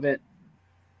irrelevant,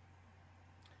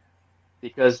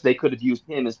 because they could have used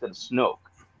him instead of Snoke.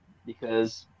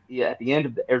 Because at the end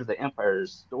of the Heir to the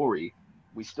Empire's story,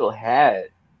 we still had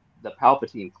the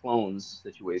Palpatine clones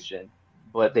situation,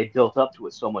 but they built up to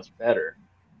it so much better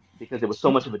because there was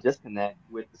so much of a disconnect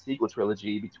with the sequel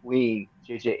trilogy between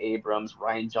J.J. Abrams,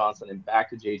 Rian Johnson, and back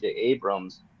to J.J.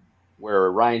 Abrams,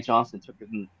 where Rian Johnson took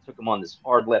him on this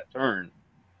hard left turn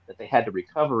that they had to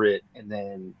recover it and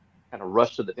then kind of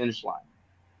rush to the finish line.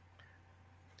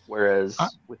 Whereas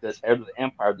with this Heir to the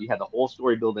Empire, you had the whole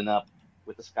story building up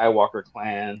with the Skywalker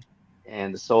clan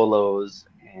and the Solos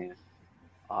and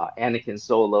Anakin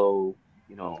Solo,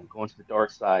 going to the dark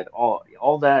side,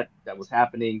 all that was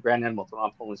happening. Grand Admiral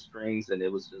Thrawn pulling strings, and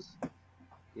it was just,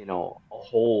 a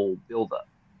whole buildup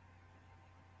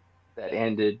that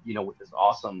ended, with this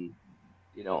awesome,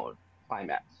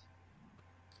 climax.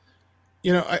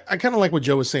 I kind of like what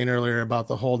Joe was saying earlier about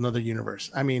the whole nother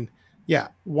universe. Yeah,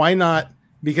 why not?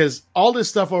 Because all this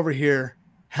stuff over here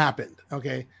happened,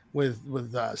 okay,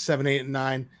 with 7, 8, and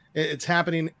 9. It's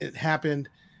happening. It happened.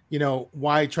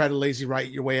 Why try to lazy write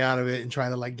your way out of it and try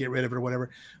to get rid of it or whatever?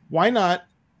 Why not?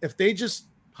 If they just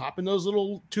hop in those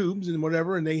little tubes and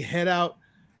whatever, and they head out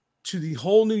to the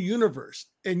whole new universe.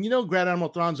 And Grand Admiral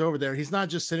Thrawn's over there. He's not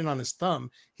just sitting on his thumb.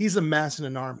 He's amassing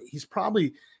an army. He's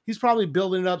probably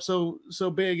building it up so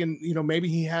big, and maybe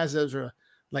he has Ezra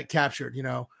like captured,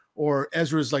 or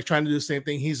Ezra's like trying to do the same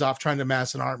thing. He's off trying to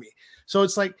amass an army. So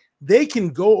it's like they can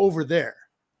go over there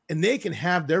and they can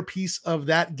have their piece of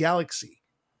that galaxy.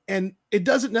 And it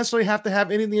doesn't necessarily have to have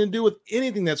anything to do with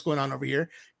anything that's going on over here,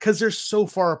 because they're so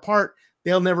far apart,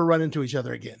 they'll never run into each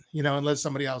other again, unless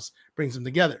somebody else brings them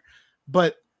together.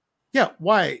 But yeah,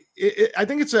 why? I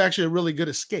think it's actually a really good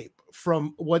escape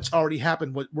from what's already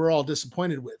happened, what we're all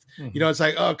disappointed with. Mhm. It's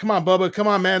like, oh, come on, Bubba, come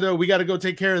on, Mando, we got to go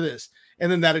take care of this.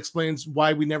 And then that explains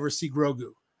why we never see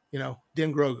Grogu,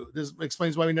 Din Grogu. This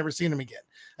explains why we never seen him again.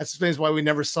 That explains why we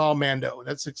never saw Mando.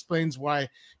 That explains why,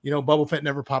 Boba Fett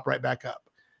never popped right back up,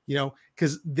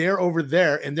 because they're over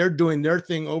there and they're doing their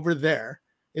thing over there.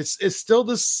 It's still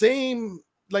the same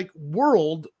like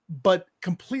world, but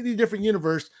completely different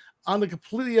universe on the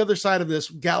completely other side of this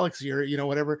galaxy, or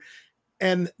whatever.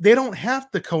 And they don't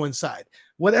have to coincide.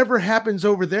 Whatever happens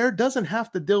over there doesn't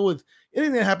have to deal with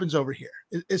anything that happens over here.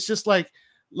 It's just like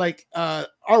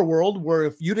our world, where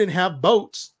if you didn't have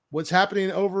boats, what's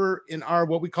happening over in our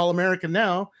what we call America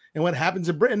now and what happens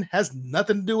in Britain has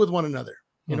nothing to do with one another.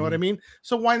 You know what I mean?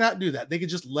 So why not do that? They could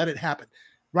just let it happen.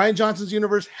 Ryan Johnson's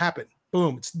universe happened.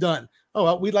 Boom, it's done. Oh,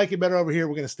 well, we like it better over here.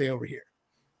 We're going to stay over here.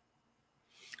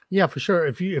 Yeah, for sure.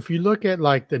 If you look at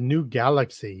like the new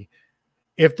galaxy,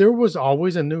 if there was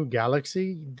always a new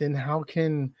galaxy, then how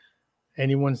can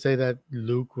anyone say that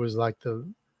Luke was like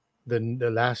the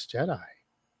last Jedi?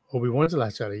 Obi-Wan's the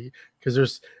last Jedi,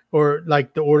 because or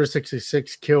like the Order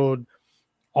 66 killed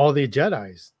all the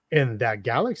Jedis in that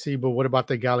galaxy, but what about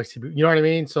the galaxy? You know what I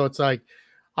mean? So it's like,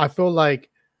 I feel like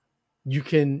you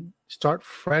can start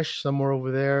fresh somewhere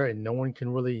over there and no one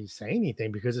can really say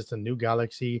anything because it's a new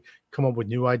galaxy, come up with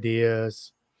new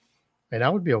ideas. And I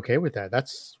would be okay with that.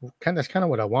 That's kind of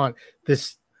what I want.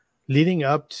 This leading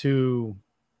up to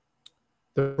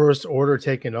the First Order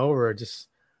taking over, just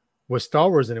with Star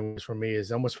Wars anyways, for me,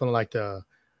 is almost feeling like the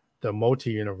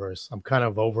multi-universe. I'm kind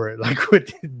of over it, like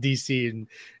with DC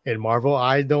and Marvel.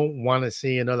 I don't want to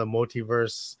see another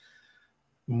multiverse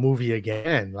movie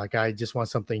again. Like, I just want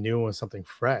something new and something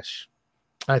fresh.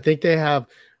 I think they have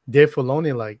Dave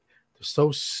Filoni, like, they're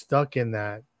so stuck in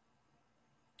that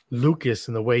Lucas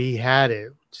and the way he had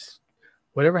it. Just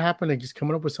whatever happened to just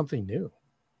coming up with something new.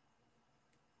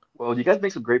 Well, you guys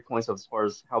make some great points as far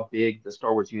as how big the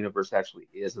Star Wars universe actually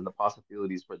is and the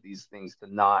possibilities for these things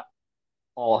to not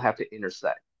all have to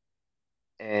intersect.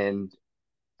 And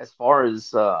as far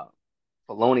as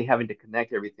Filoni having to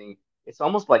connect everything, it's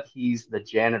almost like he's the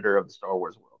janitor of the Star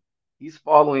Wars world. He's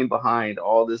following behind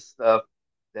all this stuff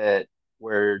that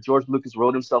where George Lucas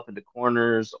wrote himself into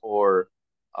corners, or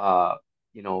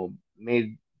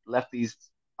left these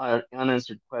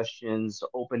unanswered questions,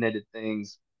 open-ended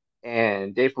things.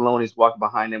 And Dave Filoni's walking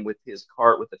behind him with his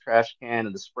cart with the trash can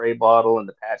and the spray bottle and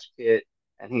the patch kit,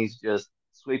 and he's just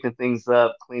sweeping things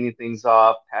up, cleaning things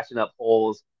off, patching up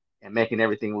holes, and making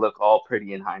everything look all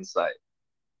pretty in hindsight.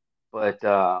 But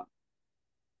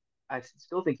I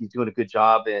still think he's doing a good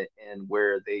job, and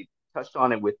where they touched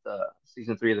on it with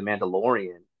season 3 of The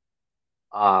Mandalorian.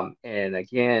 And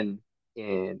again,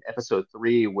 in episode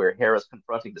 3, where Hera's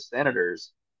confronting the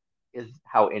senators, is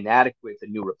how inadequate the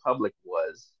New Republic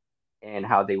was, and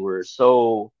how they were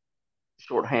so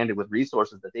shorthanded with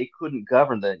resources that they couldn't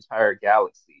govern the entire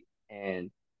galaxy,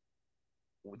 and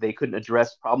they couldn't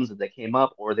address problems that they came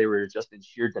up, or they were just in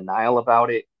sheer denial about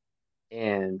it.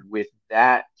 And with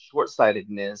that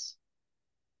short-sightedness,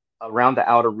 around the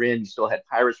Outer Rim, you still had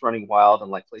pirates running wild in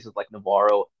like places like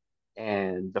Navarro,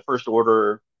 and the First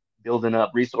Order building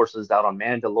up resources out on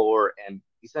Mandalore and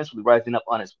essentially rising up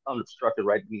unobstructed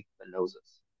right beneath their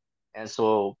noses. And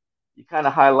so you kind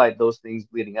of highlight those things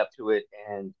leading up to it,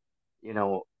 and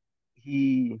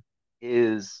he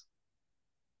is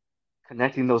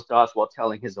connecting those dots while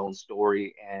telling his own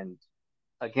story, and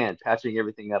again, patching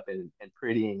everything up and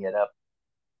prettying it up.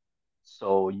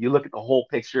 So you look at the whole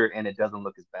picture and it doesn't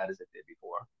look as bad as it did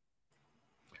before.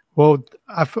 Well,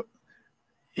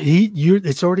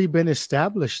 it's already been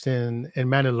established in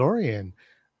Mandalorian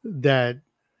that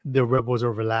the rebels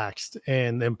are relaxed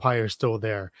and the Empire's still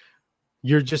there.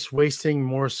 You're just wasting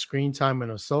more screen time in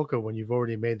Ahsoka when you've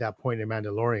already made that point in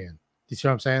Mandalorian. Do you see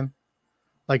what I'm saying?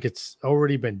 Like, it's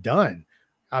already been done.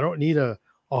 I don't need a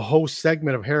whole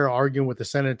segment of Hera arguing with the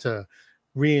Senate to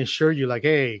reassure you, like,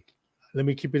 hey, let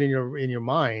me keep it in your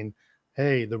mind.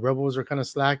 Hey, the rebels are kind of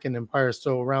slacking, Empire's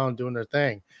still around doing their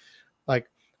thing. Like,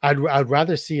 I'd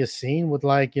rather see a scene with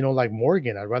like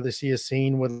Morgan. I'd rather see a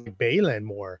scene with like Baylan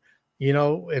more.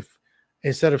 If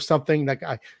instead of something like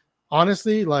I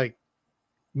honestly like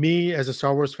me as a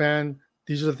Star Wars fan.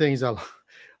 These are the things I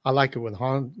like it with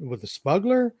Han, with the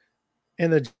smuggler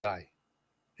and the Jedi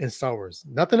in Star Wars.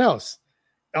 Nothing else.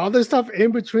 All this stuff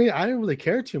in between, I didn't really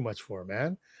care too much for,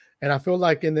 man. And I feel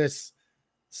like in this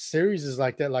series is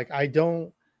like that. Like I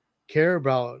don't care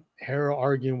about Hera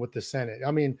arguing with the Senate.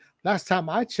 I mean, last time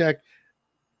I checked,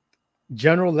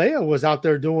 General Leia was out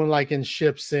there doing like in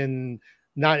ships and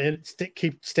not in,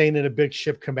 keep staying in a big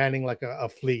ship commanding like a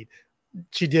fleet.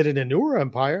 She did it in newer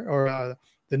Empire or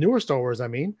the newer Star Wars, I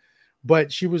mean,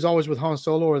 but she was always with Han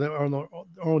Solo or her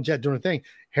own jet doing a thing.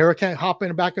 Hera can't hop in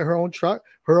the back of her own truck,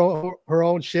 her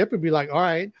own ship and be like, all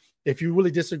right, if you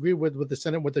really disagree with the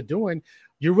Senate, what they're doing,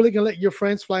 you're really going to let your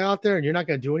friends fly out there and you're not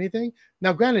going to do anything?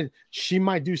 Now, granted, she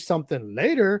might do something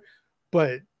later,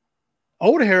 but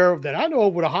old Hera that I know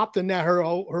would have hopped in that her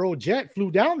old jet,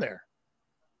 flew down there.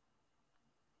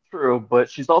 True, but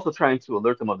she's also trying to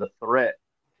alert them of the threat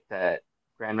that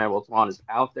Grand Admiral Thrawn is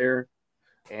out there,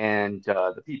 and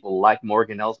the people like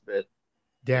Morgan Elsbeth,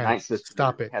 Dan, Night Sister,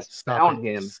 stop it. has Stop found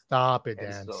it. him. Stop it, and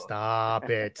Dan. so- Stop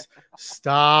it.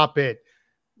 Stop it.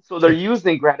 So they're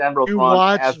using Grand Admiral You Thrawn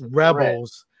watch as a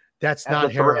Rebels. That's threat, not as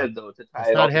a Hera. thread, though, to tie That's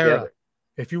it all not Hera. together.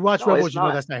 If you watch No, Rebels, it's you know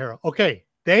not. that's not Hera. Okay,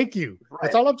 thank you. Right.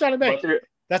 That's all I'm trying to make. But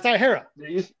That's not Hera.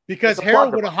 Because it's a Hera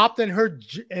plot would have device. hopped in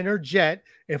her jet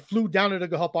and flew down there to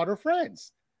go help out her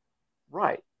friends.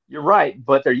 Right. You're right.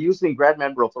 But they're using Grand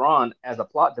Admiral Thrawn as a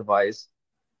plot device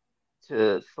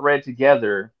to thread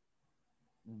together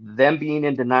them being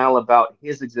in denial about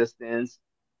his existence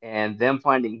and them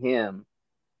finding him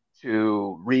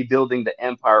to rebuilding the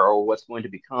Empire or what's going to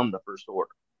become the First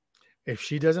Order. If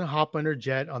she doesn't hop on her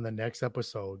jet on the next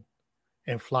episode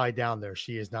and fly down there,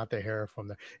 she is not the Hera from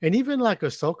there. And even like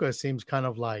Ahsoka seems kind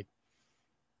of like,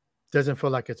 doesn't feel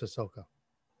like it's Ahsoka.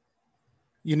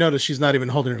 You notice she's not even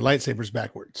holding her lightsabers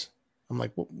backwards. I'm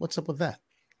like, what's up with that?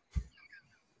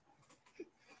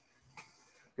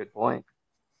 Good point.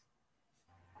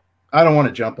 I don't want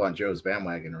to jump on Joe's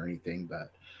bandwagon or anything,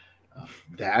 but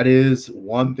that is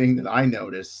one thing that I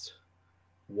noticed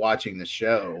watching the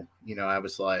show. You know, I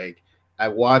was like, I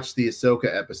watched the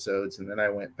Ahsoka episodes and then I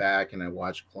went back and I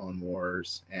watched Clone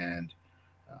Wars and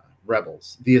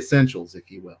Rebels, the essentials,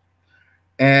 if you will.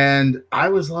 And I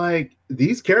was like,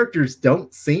 these characters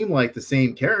don't seem like the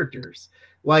same characters.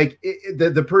 Like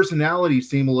the personalities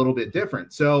seem a little bit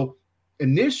different. So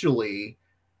initially,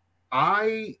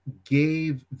 I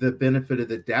gave the benefit of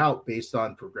the doubt based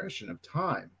on progression of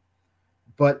time.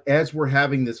 But as we're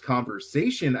having this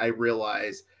conversation, I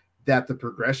realize that the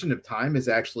progression of time is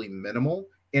actually minimal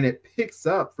and it picks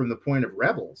up from the point of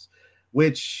Rebels,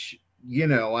 which, you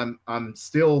know, I'm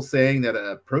still saying that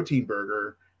a protein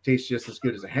burger tastes just as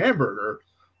good as a hamburger,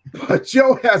 but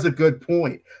Joe has a good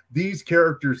point. These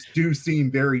characters do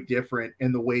seem very different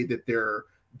in the way that they're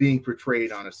being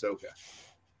portrayed on Ahsoka.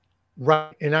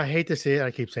 Right. And I hate to say it, I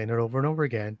keep saying it over and over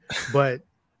again, but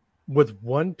with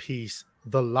One Piece,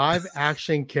 the live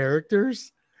action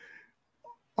characters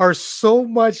are so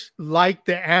much like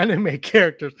the anime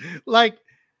characters. Like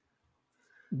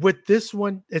with this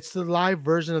one, it's the live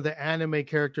version of the anime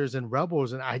characters in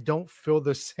Rebels, and I don't feel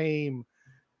the same.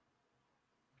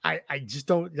 I just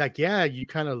don't like, yeah, you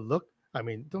kind of look. I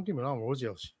mean, don't get me wrong, Rosie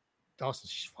Dawson,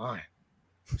 she's fine.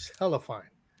 She's hella fine.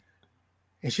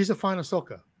 And she's a fine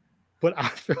Ahsoka. But I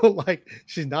feel like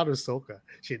she's not Ahsoka.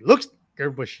 She looks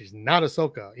good, but she's not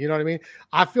Ahsoka. You know what I mean?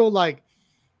 I feel like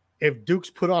if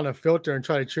Duke's put on a filter and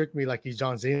try to trick me like he's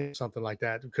John Cena or something like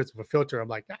that because of a filter, I'm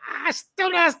like,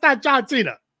 still that's not John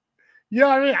Cena. You know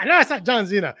what I mean? I know it's not John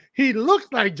Cena. He looks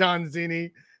like John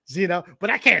Cena, but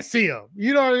I can't see him.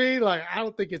 You know what I mean? Like, I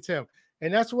don't think it's him.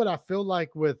 And that's what I feel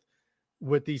like with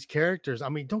these characters. I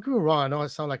mean, don't get me wrong. I know it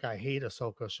sounds like I hate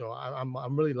Ahsoka show.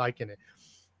 I'm really liking it.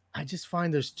 I just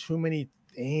find there's too many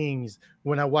things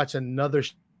when I watch another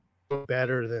show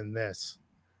better than this.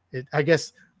 I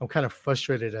guess I'm kind of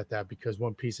frustrated at that because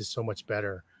One Piece is so much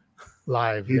better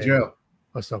live Hey, than Joe.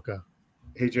 Ahsoka.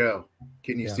 Hey, Joe,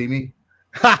 can you Yeah. see me?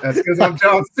 That's because I'm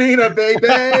John Cena, baby.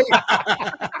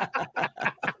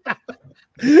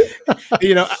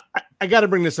 You know, I got to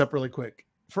bring this up really quick.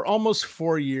 For almost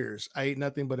 4 years, I ate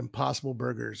nothing but Impossible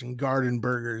Burgers and Garden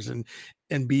Burgers and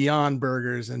Beyond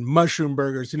Burgers and Mushroom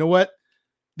Burgers. You know what?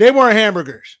 They weren't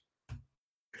hamburgers.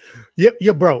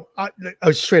 Yeah, bro.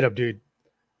 Straight up, dude.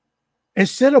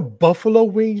 Instead of buffalo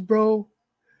wings, bro,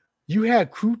 you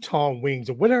had crouton wings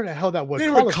or whatever the hell that was. They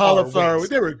were cauliflower. wings.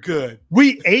 They were good.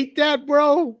 We ate that,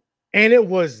 bro, and it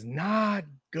was not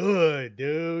good,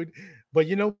 dude. But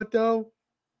you know what, though?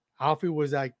 Alfie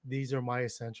was like, these are my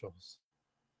essentials.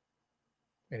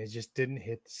 And it just didn't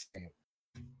hit the same.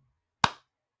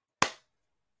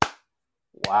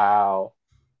 Wow.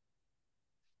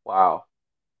 Wow.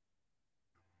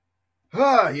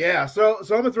 Yeah. So I'm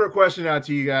gonna throw a question out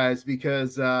to you guys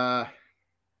because I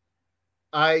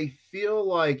feel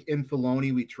like in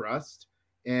Filoni we trust.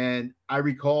 And I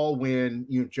recall when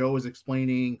Joe was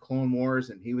explaining Clone Wars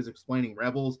and he was explaining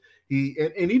Rebels,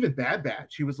 and even Bad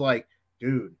Batch, he was like,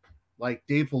 dude, like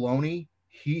Dave Filoni,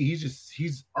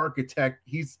 he's architect,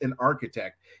 he's an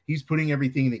architect. He's putting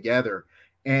everything together.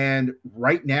 And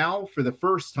right now, for the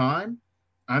first time,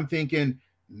 I'm thinking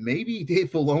maybe Dave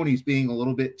Filoni's being a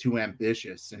little bit too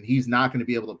ambitious and he's not going to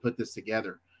be able to put this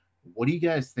together. What do you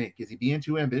guys think? Is he being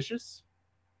too ambitious?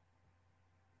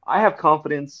 I have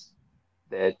confidence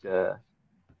that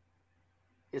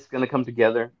it's going to come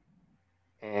together.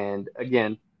 And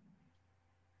again,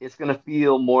 it's going to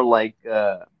feel more like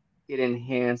it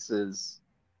enhances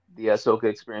the Ahsoka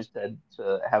experience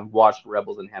to have watched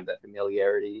Rebels and have that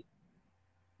familiarity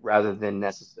rather than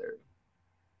necessary.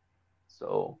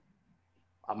 So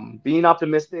I'm being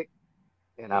optimistic,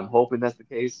 and I'm hoping that's the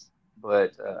case.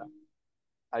 But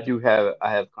I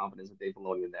have confidence in Dave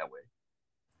Filoni in that way.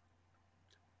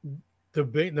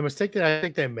 The mistake that I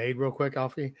think they made real quick,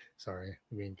 Alfie. Sorry,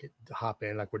 I mean hop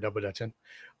in like we're double dutching.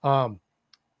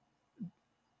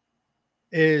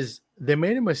 Is they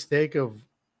made a mistake of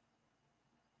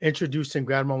introducing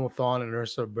Grand Moff Thawne and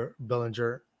Ursa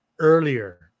Bellinger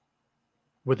earlier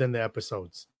within the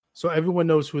episodes, so everyone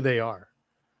knows who they are.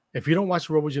 If you don't watch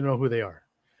Rebels, you know who they are.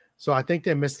 So I think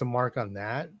they missed the mark on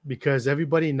that because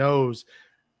everybody knows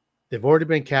they've already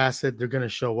been casted. They're going to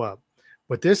show up.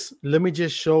 But this, let me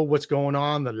just show what's going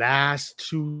on the last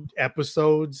 2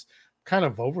 episodes, kind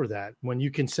of over that when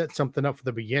you can set something up for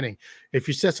the beginning. If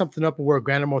you set something up where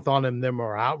Grand Moff Thawne and them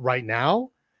are out right now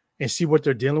and see what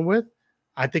they're dealing with,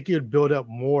 I think you'd build up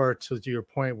more to your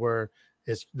point where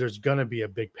there's going to be a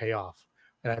big payoff.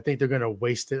 And I think they're going to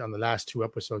waste it on the last 2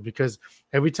 episodes because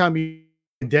every time you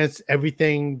condense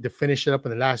everything to finish it up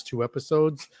in the last 2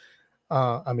 episodes,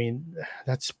 I mean,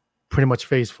 that's pretty much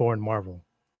phase 4 in Marvel.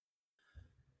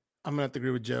 I'm gonna have to agree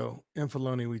with Joe. In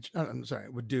Filoni, I'm sorry,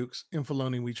 with Dukes. In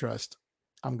Filoni, we trust.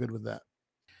 I'm good with that.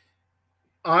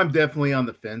 I'm definitely on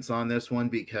the fence on this one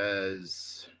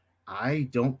because I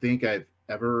don't think I've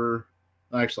ever.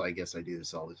 Actually, I guess I do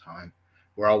this all the time,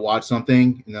 where I'll watch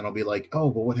something and then I'll be like, "Oh,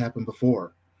 well, what happened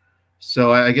before?"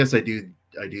 So I guess I do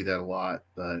that a lot.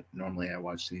 But normally I'll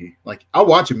watch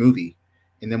a movie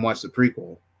and then watch the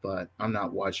prequel, but I'm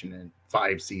not watching in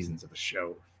 5 seasons of a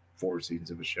show. 4 seasons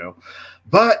of a show.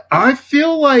 But I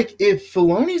feel like if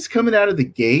Filoni's coming out of the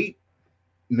gate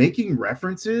making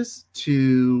references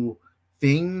to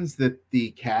things that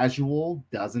the casual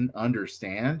doesn't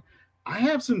understand, I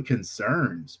have some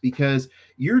concerns because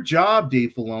your job,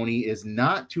 Dave Filoni, is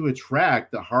not to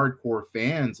attract the hardcore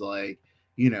fans like,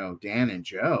 Dan and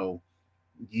Joe.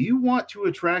 You want to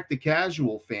attract the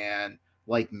casual fan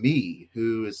like me,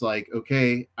 who is like,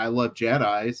 okay, I love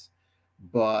Jedis,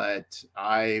 but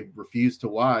I refuse to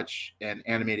watch an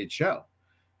animated show.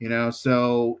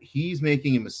 So he's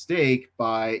making a mistake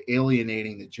by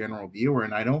alienating the general viewer,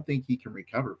 and I don't think he can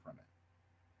recover from it.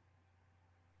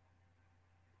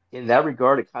 In that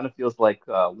regard, it kind of feels like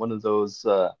one of those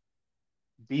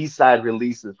B-side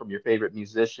releases from your favorite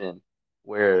musician,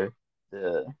 where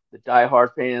the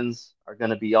diehard fans are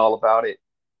going to be all about it,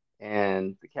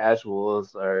 and the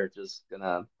casuals are just going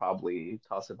to probably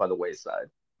toss it by the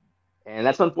wayside. And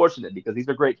that's unfortunate because these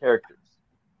are great characters,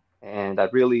 and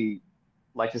I'd really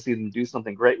like to see them do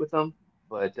something great with them.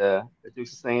 But as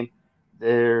Duke's saying,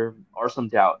 there are some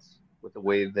doubts with the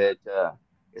way that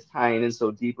it's tying in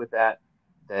so deep with that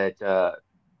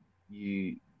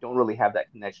you don't really have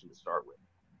that connection to start with.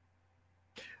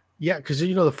 Yeah, because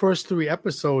the first 3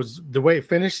 episodes, the way it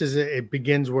finishes, it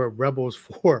begins where Rebels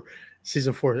 4,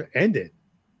 season 4 ended.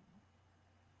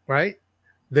 Right?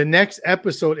 The next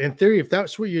episode, in theory, if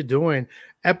that's what you're doing,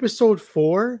 episode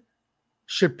 4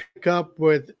 should pick up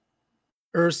with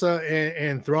Ursa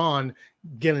and Thrawn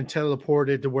getting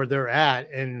teleported to where they're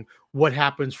at and what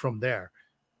happens from there.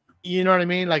 You know what I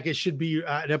mean? Like it should be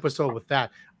an episode with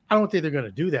that. I don't think they're going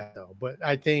to do that though, but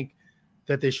I think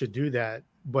that they should do that.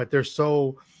 But they're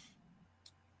so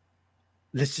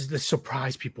let's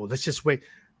surprise people. Let's just wait.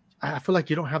 I feel like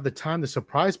you don't have the time to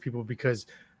surprise people because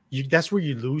that's where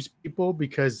you lose people.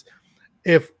 Because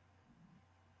if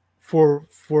for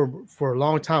a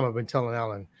long time I've been telling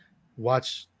Alan,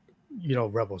 watch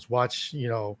Rebels, watch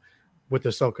with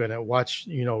Ahsoka in it, watch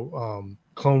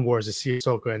Clone Wars to see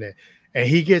Ahsoka in it, and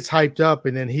he gets hyped up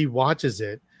and then he watches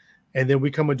it, and then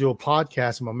we come and do a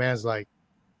podcast and my man's like,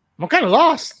 I'm kind of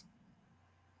lost.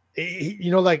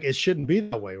 Like it shouldn't be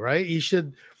that way, right? He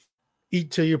should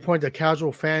to your point, the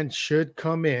casual fan should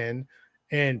come in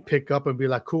and pick up and be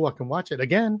like, cool, I can watch it.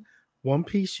 Again, One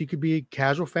Piece, you could be a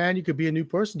casual fan, you could be a new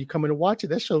person, you come in and watch it.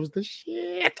 That shows the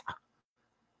shit.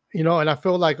 And I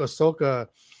feel like Ahsoka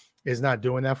is not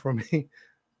doing that for me.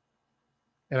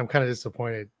 And I'm kind of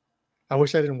disappointed. I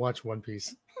wish I didn't watch One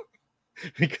Piece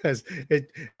because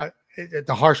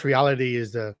the harsh reality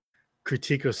is the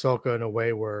critique of Ahsoka in a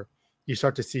way where you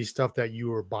start to see stuff that you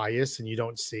were biased and you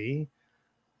don't see.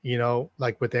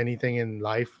 Like with anything in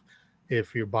life,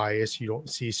 if you're biased, you don't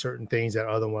see certain things that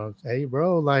other ones. Hey,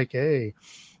 bro, like, hey,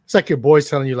 it's like your boy's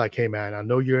telling you, like, hey, man, I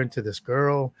know you're into this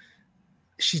girl.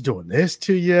 She's doing this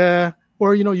to you.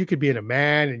 Or, you could be in a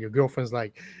man and your girlfriend's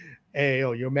like, hey,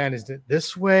 oh, your man is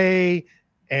this way.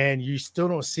 And you still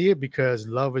don't see it because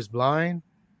love is blind.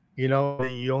 You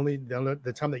only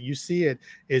the time that you see it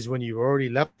is when you've already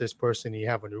left this person, you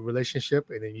have a new relationship,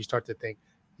 and then you start to think,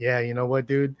 yeah, you know what,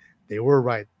 dude, they were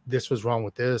right. This was wrong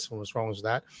with this, and what's wrong with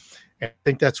that. And I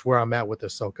think that's where I'm at with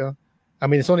Ahsoka. I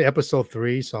mean, it's only episode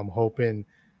 3, so I'm hoping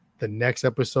the next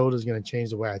episode is going to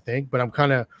change the way I think. But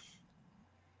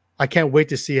I can't wait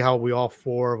to see how we all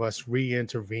 4 of us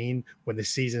re-intervene when the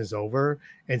season's over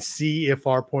and see if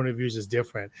our point of views is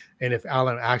different. And if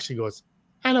Alan actually goes,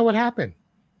 I know what happened.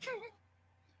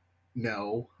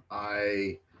 No,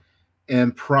 I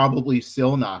am probably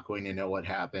still not going to know what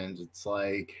happens. It's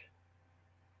like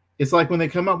when they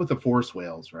come up with the force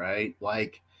whales, right?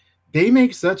 Like they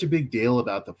make such a big deal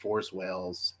about the force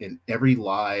whales in every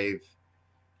live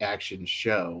action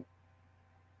show.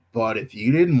 But if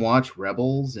you didn't watch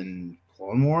Rebels and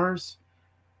Clone Wars,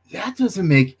 that doesn't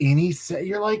make any sense.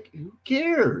 You're like, who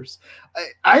cares?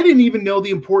 I didn't even know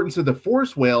the importance of the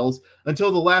force whales until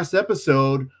the last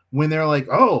episode when they're like,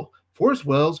 oh, force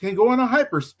whales can go into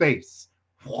hyperspace.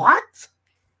 What?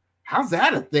 How's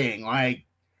that a thing? Like,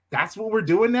 that's what we're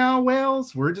doing now,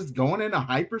 whales? We're just going into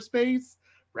hyperspace,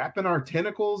 wrapping our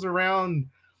tentacles around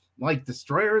like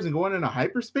destroyers and going into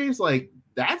hyperspace? Like,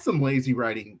 that's some lazy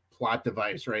writing plot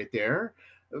device right there.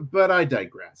 But I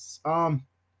digress.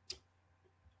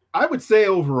 I would say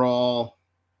overall,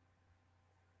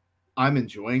 I'm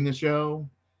enjoying the show.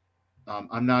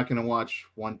 I'm not going to watch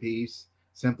One Piece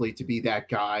simply to be that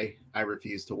guy. I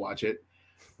refuse to watch it.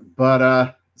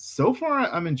 But so far,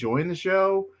 I'm enjoying the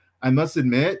show. I must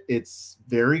admit, it's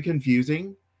very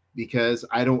confusing because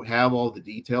I don't have all the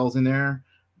details in there.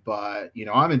 But,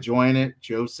 I'm enjoying it.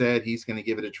 Joe said he's going to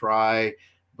give it a try.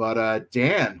 But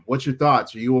Dan, what's your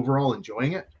thoughts? Are you overall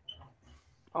enjoying it?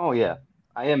 Oh yeah,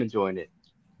 I am enjoying it.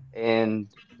 And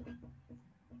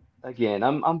again,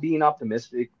 I'm being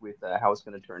optimistic with how it's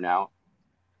going to turn out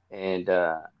and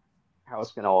how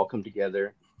it's going to all come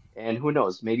together. And who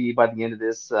knows, maybe by the end of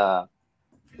this,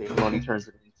 Dave Filoni turns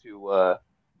it into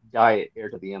Diet Heir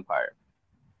to the Empire.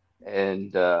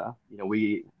 And the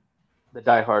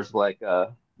diehards like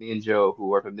me and Joe,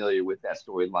 who are familiar with that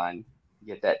storyline,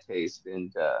 get that taste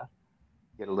and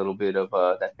get a little bit of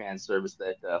that fan service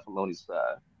that Filoni's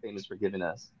famous for giving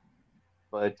us.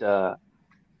 But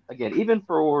again, even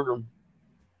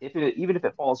if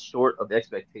it falls short of the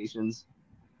expectations,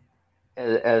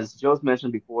 as Joe's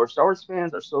mentioned before, Star Wars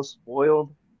fans are so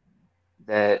spoiled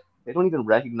that they don't even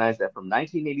recognize that from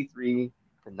 1983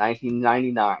 to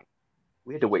 1999,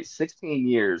 we had to wait 16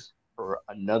 years for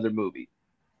another movie.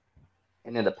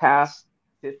 And in the past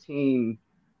 15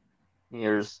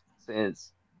 years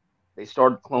since they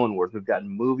started Clone Wars, we've gotten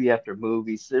movie after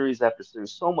movie, series after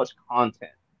series, so much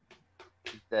content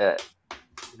that,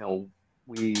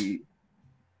 we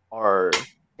are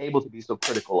able to be so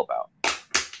critical about.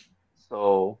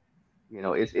 So,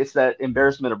 it's that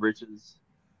embarrassment of riches,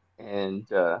 and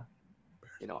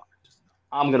you know,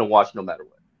 I'm gonna watch no matter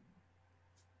what.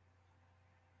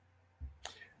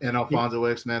 And Alfonso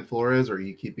X Man Flores, are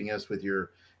you keeping us with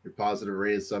your positive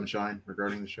ray of sunshine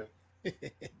regarding the show?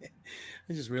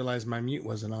 I just realized my mute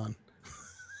wasn't on.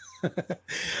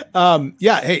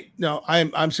 Yeah, hey, no,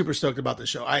 I'm super stoked about the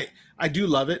show. I do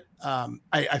love it.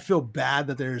 I feel bad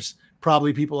that there's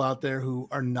probably people out there who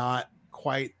are not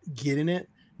quite getting it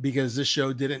because this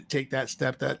show didn't take that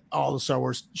step that all the Star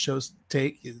Wars shows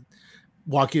take.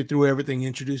 Walk you through everything,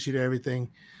 introduce you to everything.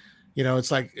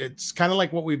 It's kind of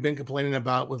like what we've been complaining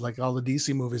about with like all the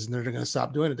DC movies, and they're going to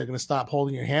stop doing it. They're going to stop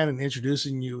holding your hand and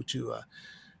introducing you to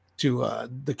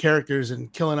the characters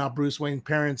and killing out Bruce Wayne's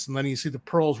parents and letting you see the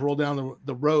pearls roll down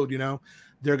the road.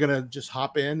 They're going to just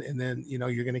hop in and then,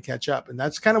 you're going to catch up. And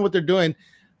that's kind of what they're doing.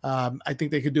 I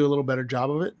think they could do a little better job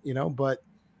of it, but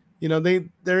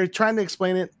they're trying to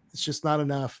explain it. It's just not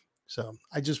enough. So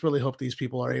I just really hope these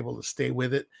people are able to stay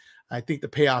with it. I think the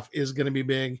payoff is going to be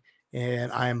big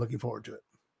and I am looking forward to it.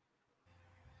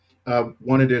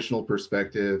 One additional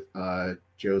perspective.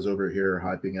 Joe's over here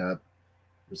hyping up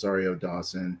Rosario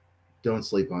Dawson. Don't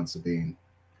sleep on Sabine.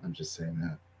 I'm just saying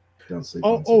that. Don't sleep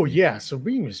on Sabine. Oh yeah,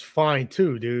 Sabine was fine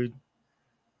too, dude.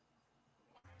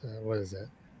 What is that?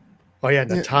 Oh yeah,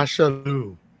 Natasha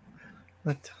Liu.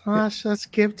 Natasha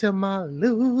skipped to my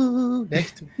Lou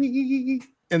next to me.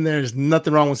 And there's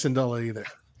nothing wrong with Cinderella either.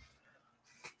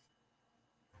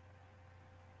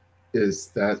 Is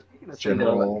that Speaking of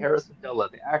general? Cinderella, Hera Cinderella,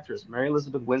 the actress Mary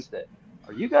Elizabeth Winstead.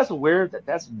 Are you guys aware that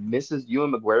that's Mrs.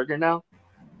 Ewan McGregor now?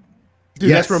 Dude,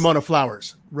 Yes. that's Ramona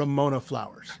Flowers. Ramona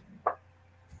Flowers.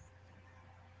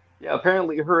 Yeah,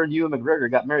 apparently her and Ewan McGregor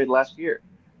got married last year.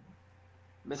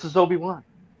 Mrs. Obi-Wan.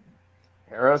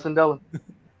 Hera Cinderella.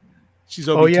 She's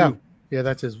Oh Obi yeah, too. yeah.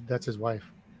 That's his wife.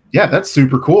 Yeah, that's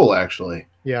super cool, actually.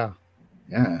 Yeah.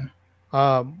 Yeah.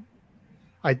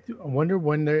 I wonder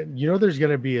when there's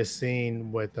gonna be a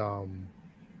scene with Anakin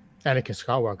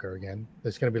Skywalker again.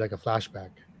 There's gonna be like a flashback.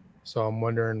 So I'm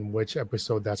wondering which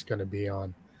episode that's gonna be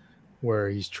on, where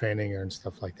he's training her and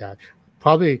stuff like that.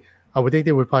 Probably, I would think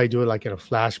they would probably do it like in a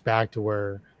flashback to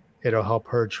where it'll help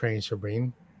her train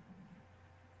Sabrine.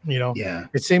 Yeah.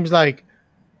 It seems like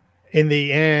in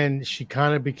the end she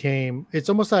kind of became. It's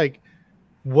almost like,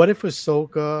 what if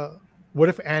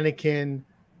Anakin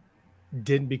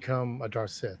didn't become a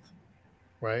Darth Sith,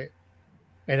 right?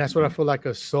 And that's what I feel like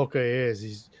Ahsoka is.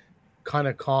 He's kind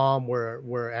of calm where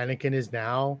Anakin is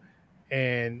now,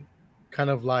 and kind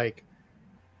of like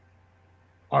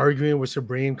arguing with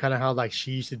Sabrine, kind of how like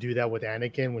she used to do that with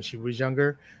Anakin when she was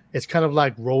younger. It's kind of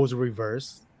like roles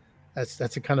reversed. That's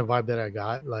the kind of vibe that I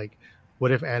got. Like,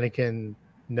 what if Anakin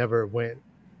never went,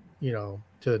 to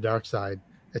the dark side?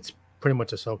 It's pretty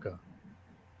much Ahsoka.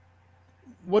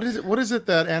 What is it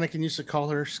that Anakin used to call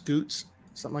her? Scoots?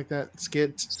 Something like that?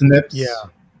 Skids? Snips. Yeah.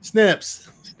 Snips.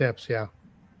 Steps, yeah.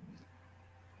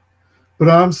 But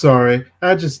I'm sorry.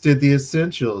 I just did the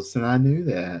essentials and I knew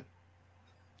that.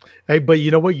 Hey, but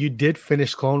you know what? You did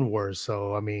finish Clone Wars,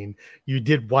 so I mean, you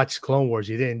did watch Clone Wars.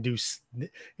 You didn't do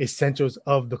essentials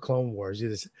of the Clone Wars. You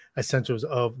did essentials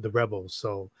of the Rebels.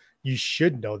 So you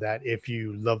should know that if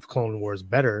you loved Clone Wars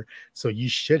better. So you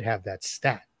should have that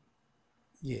stat.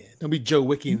 Yeah, don't be Joe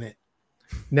Wicking it.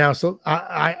 Now, so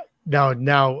now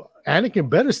Anakin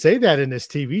better say that in this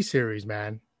TV series,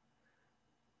 man.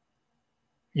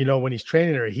 When he's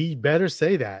training her, he better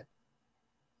say that.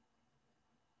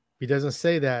 If he doesn't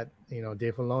say that,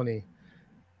 Dave Filoni.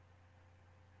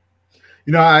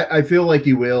 I feel like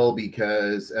he will,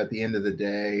 because at the end of the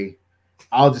day,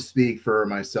 I'll just speak for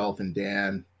myself and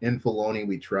Dan. In Filoni,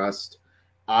 we trust.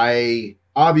 I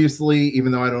obviously,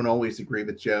 even though I don't always agree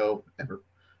with Joe ever,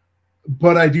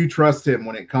 but I do trust him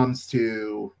when it comes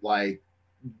to, like,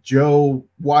 Joe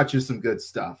watches some good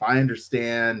stuff. I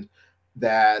understand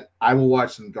that I will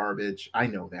watch some garbage. I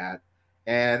know that.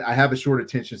 And I have a short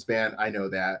attention span. I know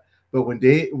that. But when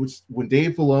Dave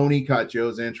Filoni caught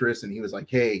Joe's interest and he was like,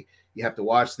 hey, you have to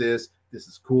watch this. This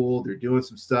is cool. They're doing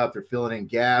some stuff. They're filling in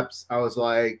gaps. I was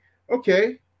like,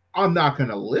 okay, I'm not going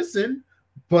to listen,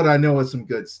 but I know it's some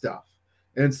good stuff.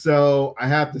 And so I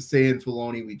have to say, in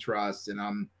Filoni, we trust. And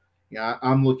I'm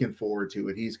looking forward to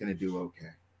it. He's going to do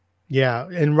okay. Yeah.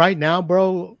 And right now,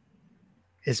 bro,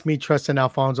 it's me trusting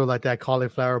Alfonso like that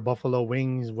cauliflower, buffalo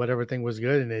wings, whatever thing was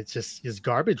good. And it's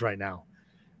garbage right now.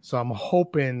 So I'm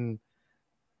hoping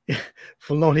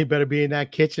Filoni better be in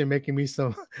that kitchen making me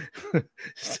some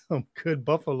good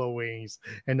buffalo wings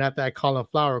and not that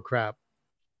cauliflower crap.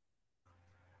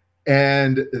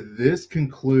 And this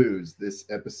concludes this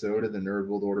episode of the Nerd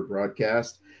World Order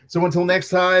broadcast. So until next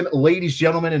time, ladies,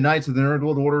 gentlemen, and knights of the Nerd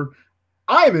World Order,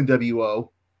 I am NWO.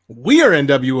 We are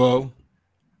NWO.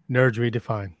 Nerds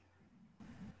Redefined.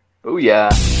 Oh, yeah.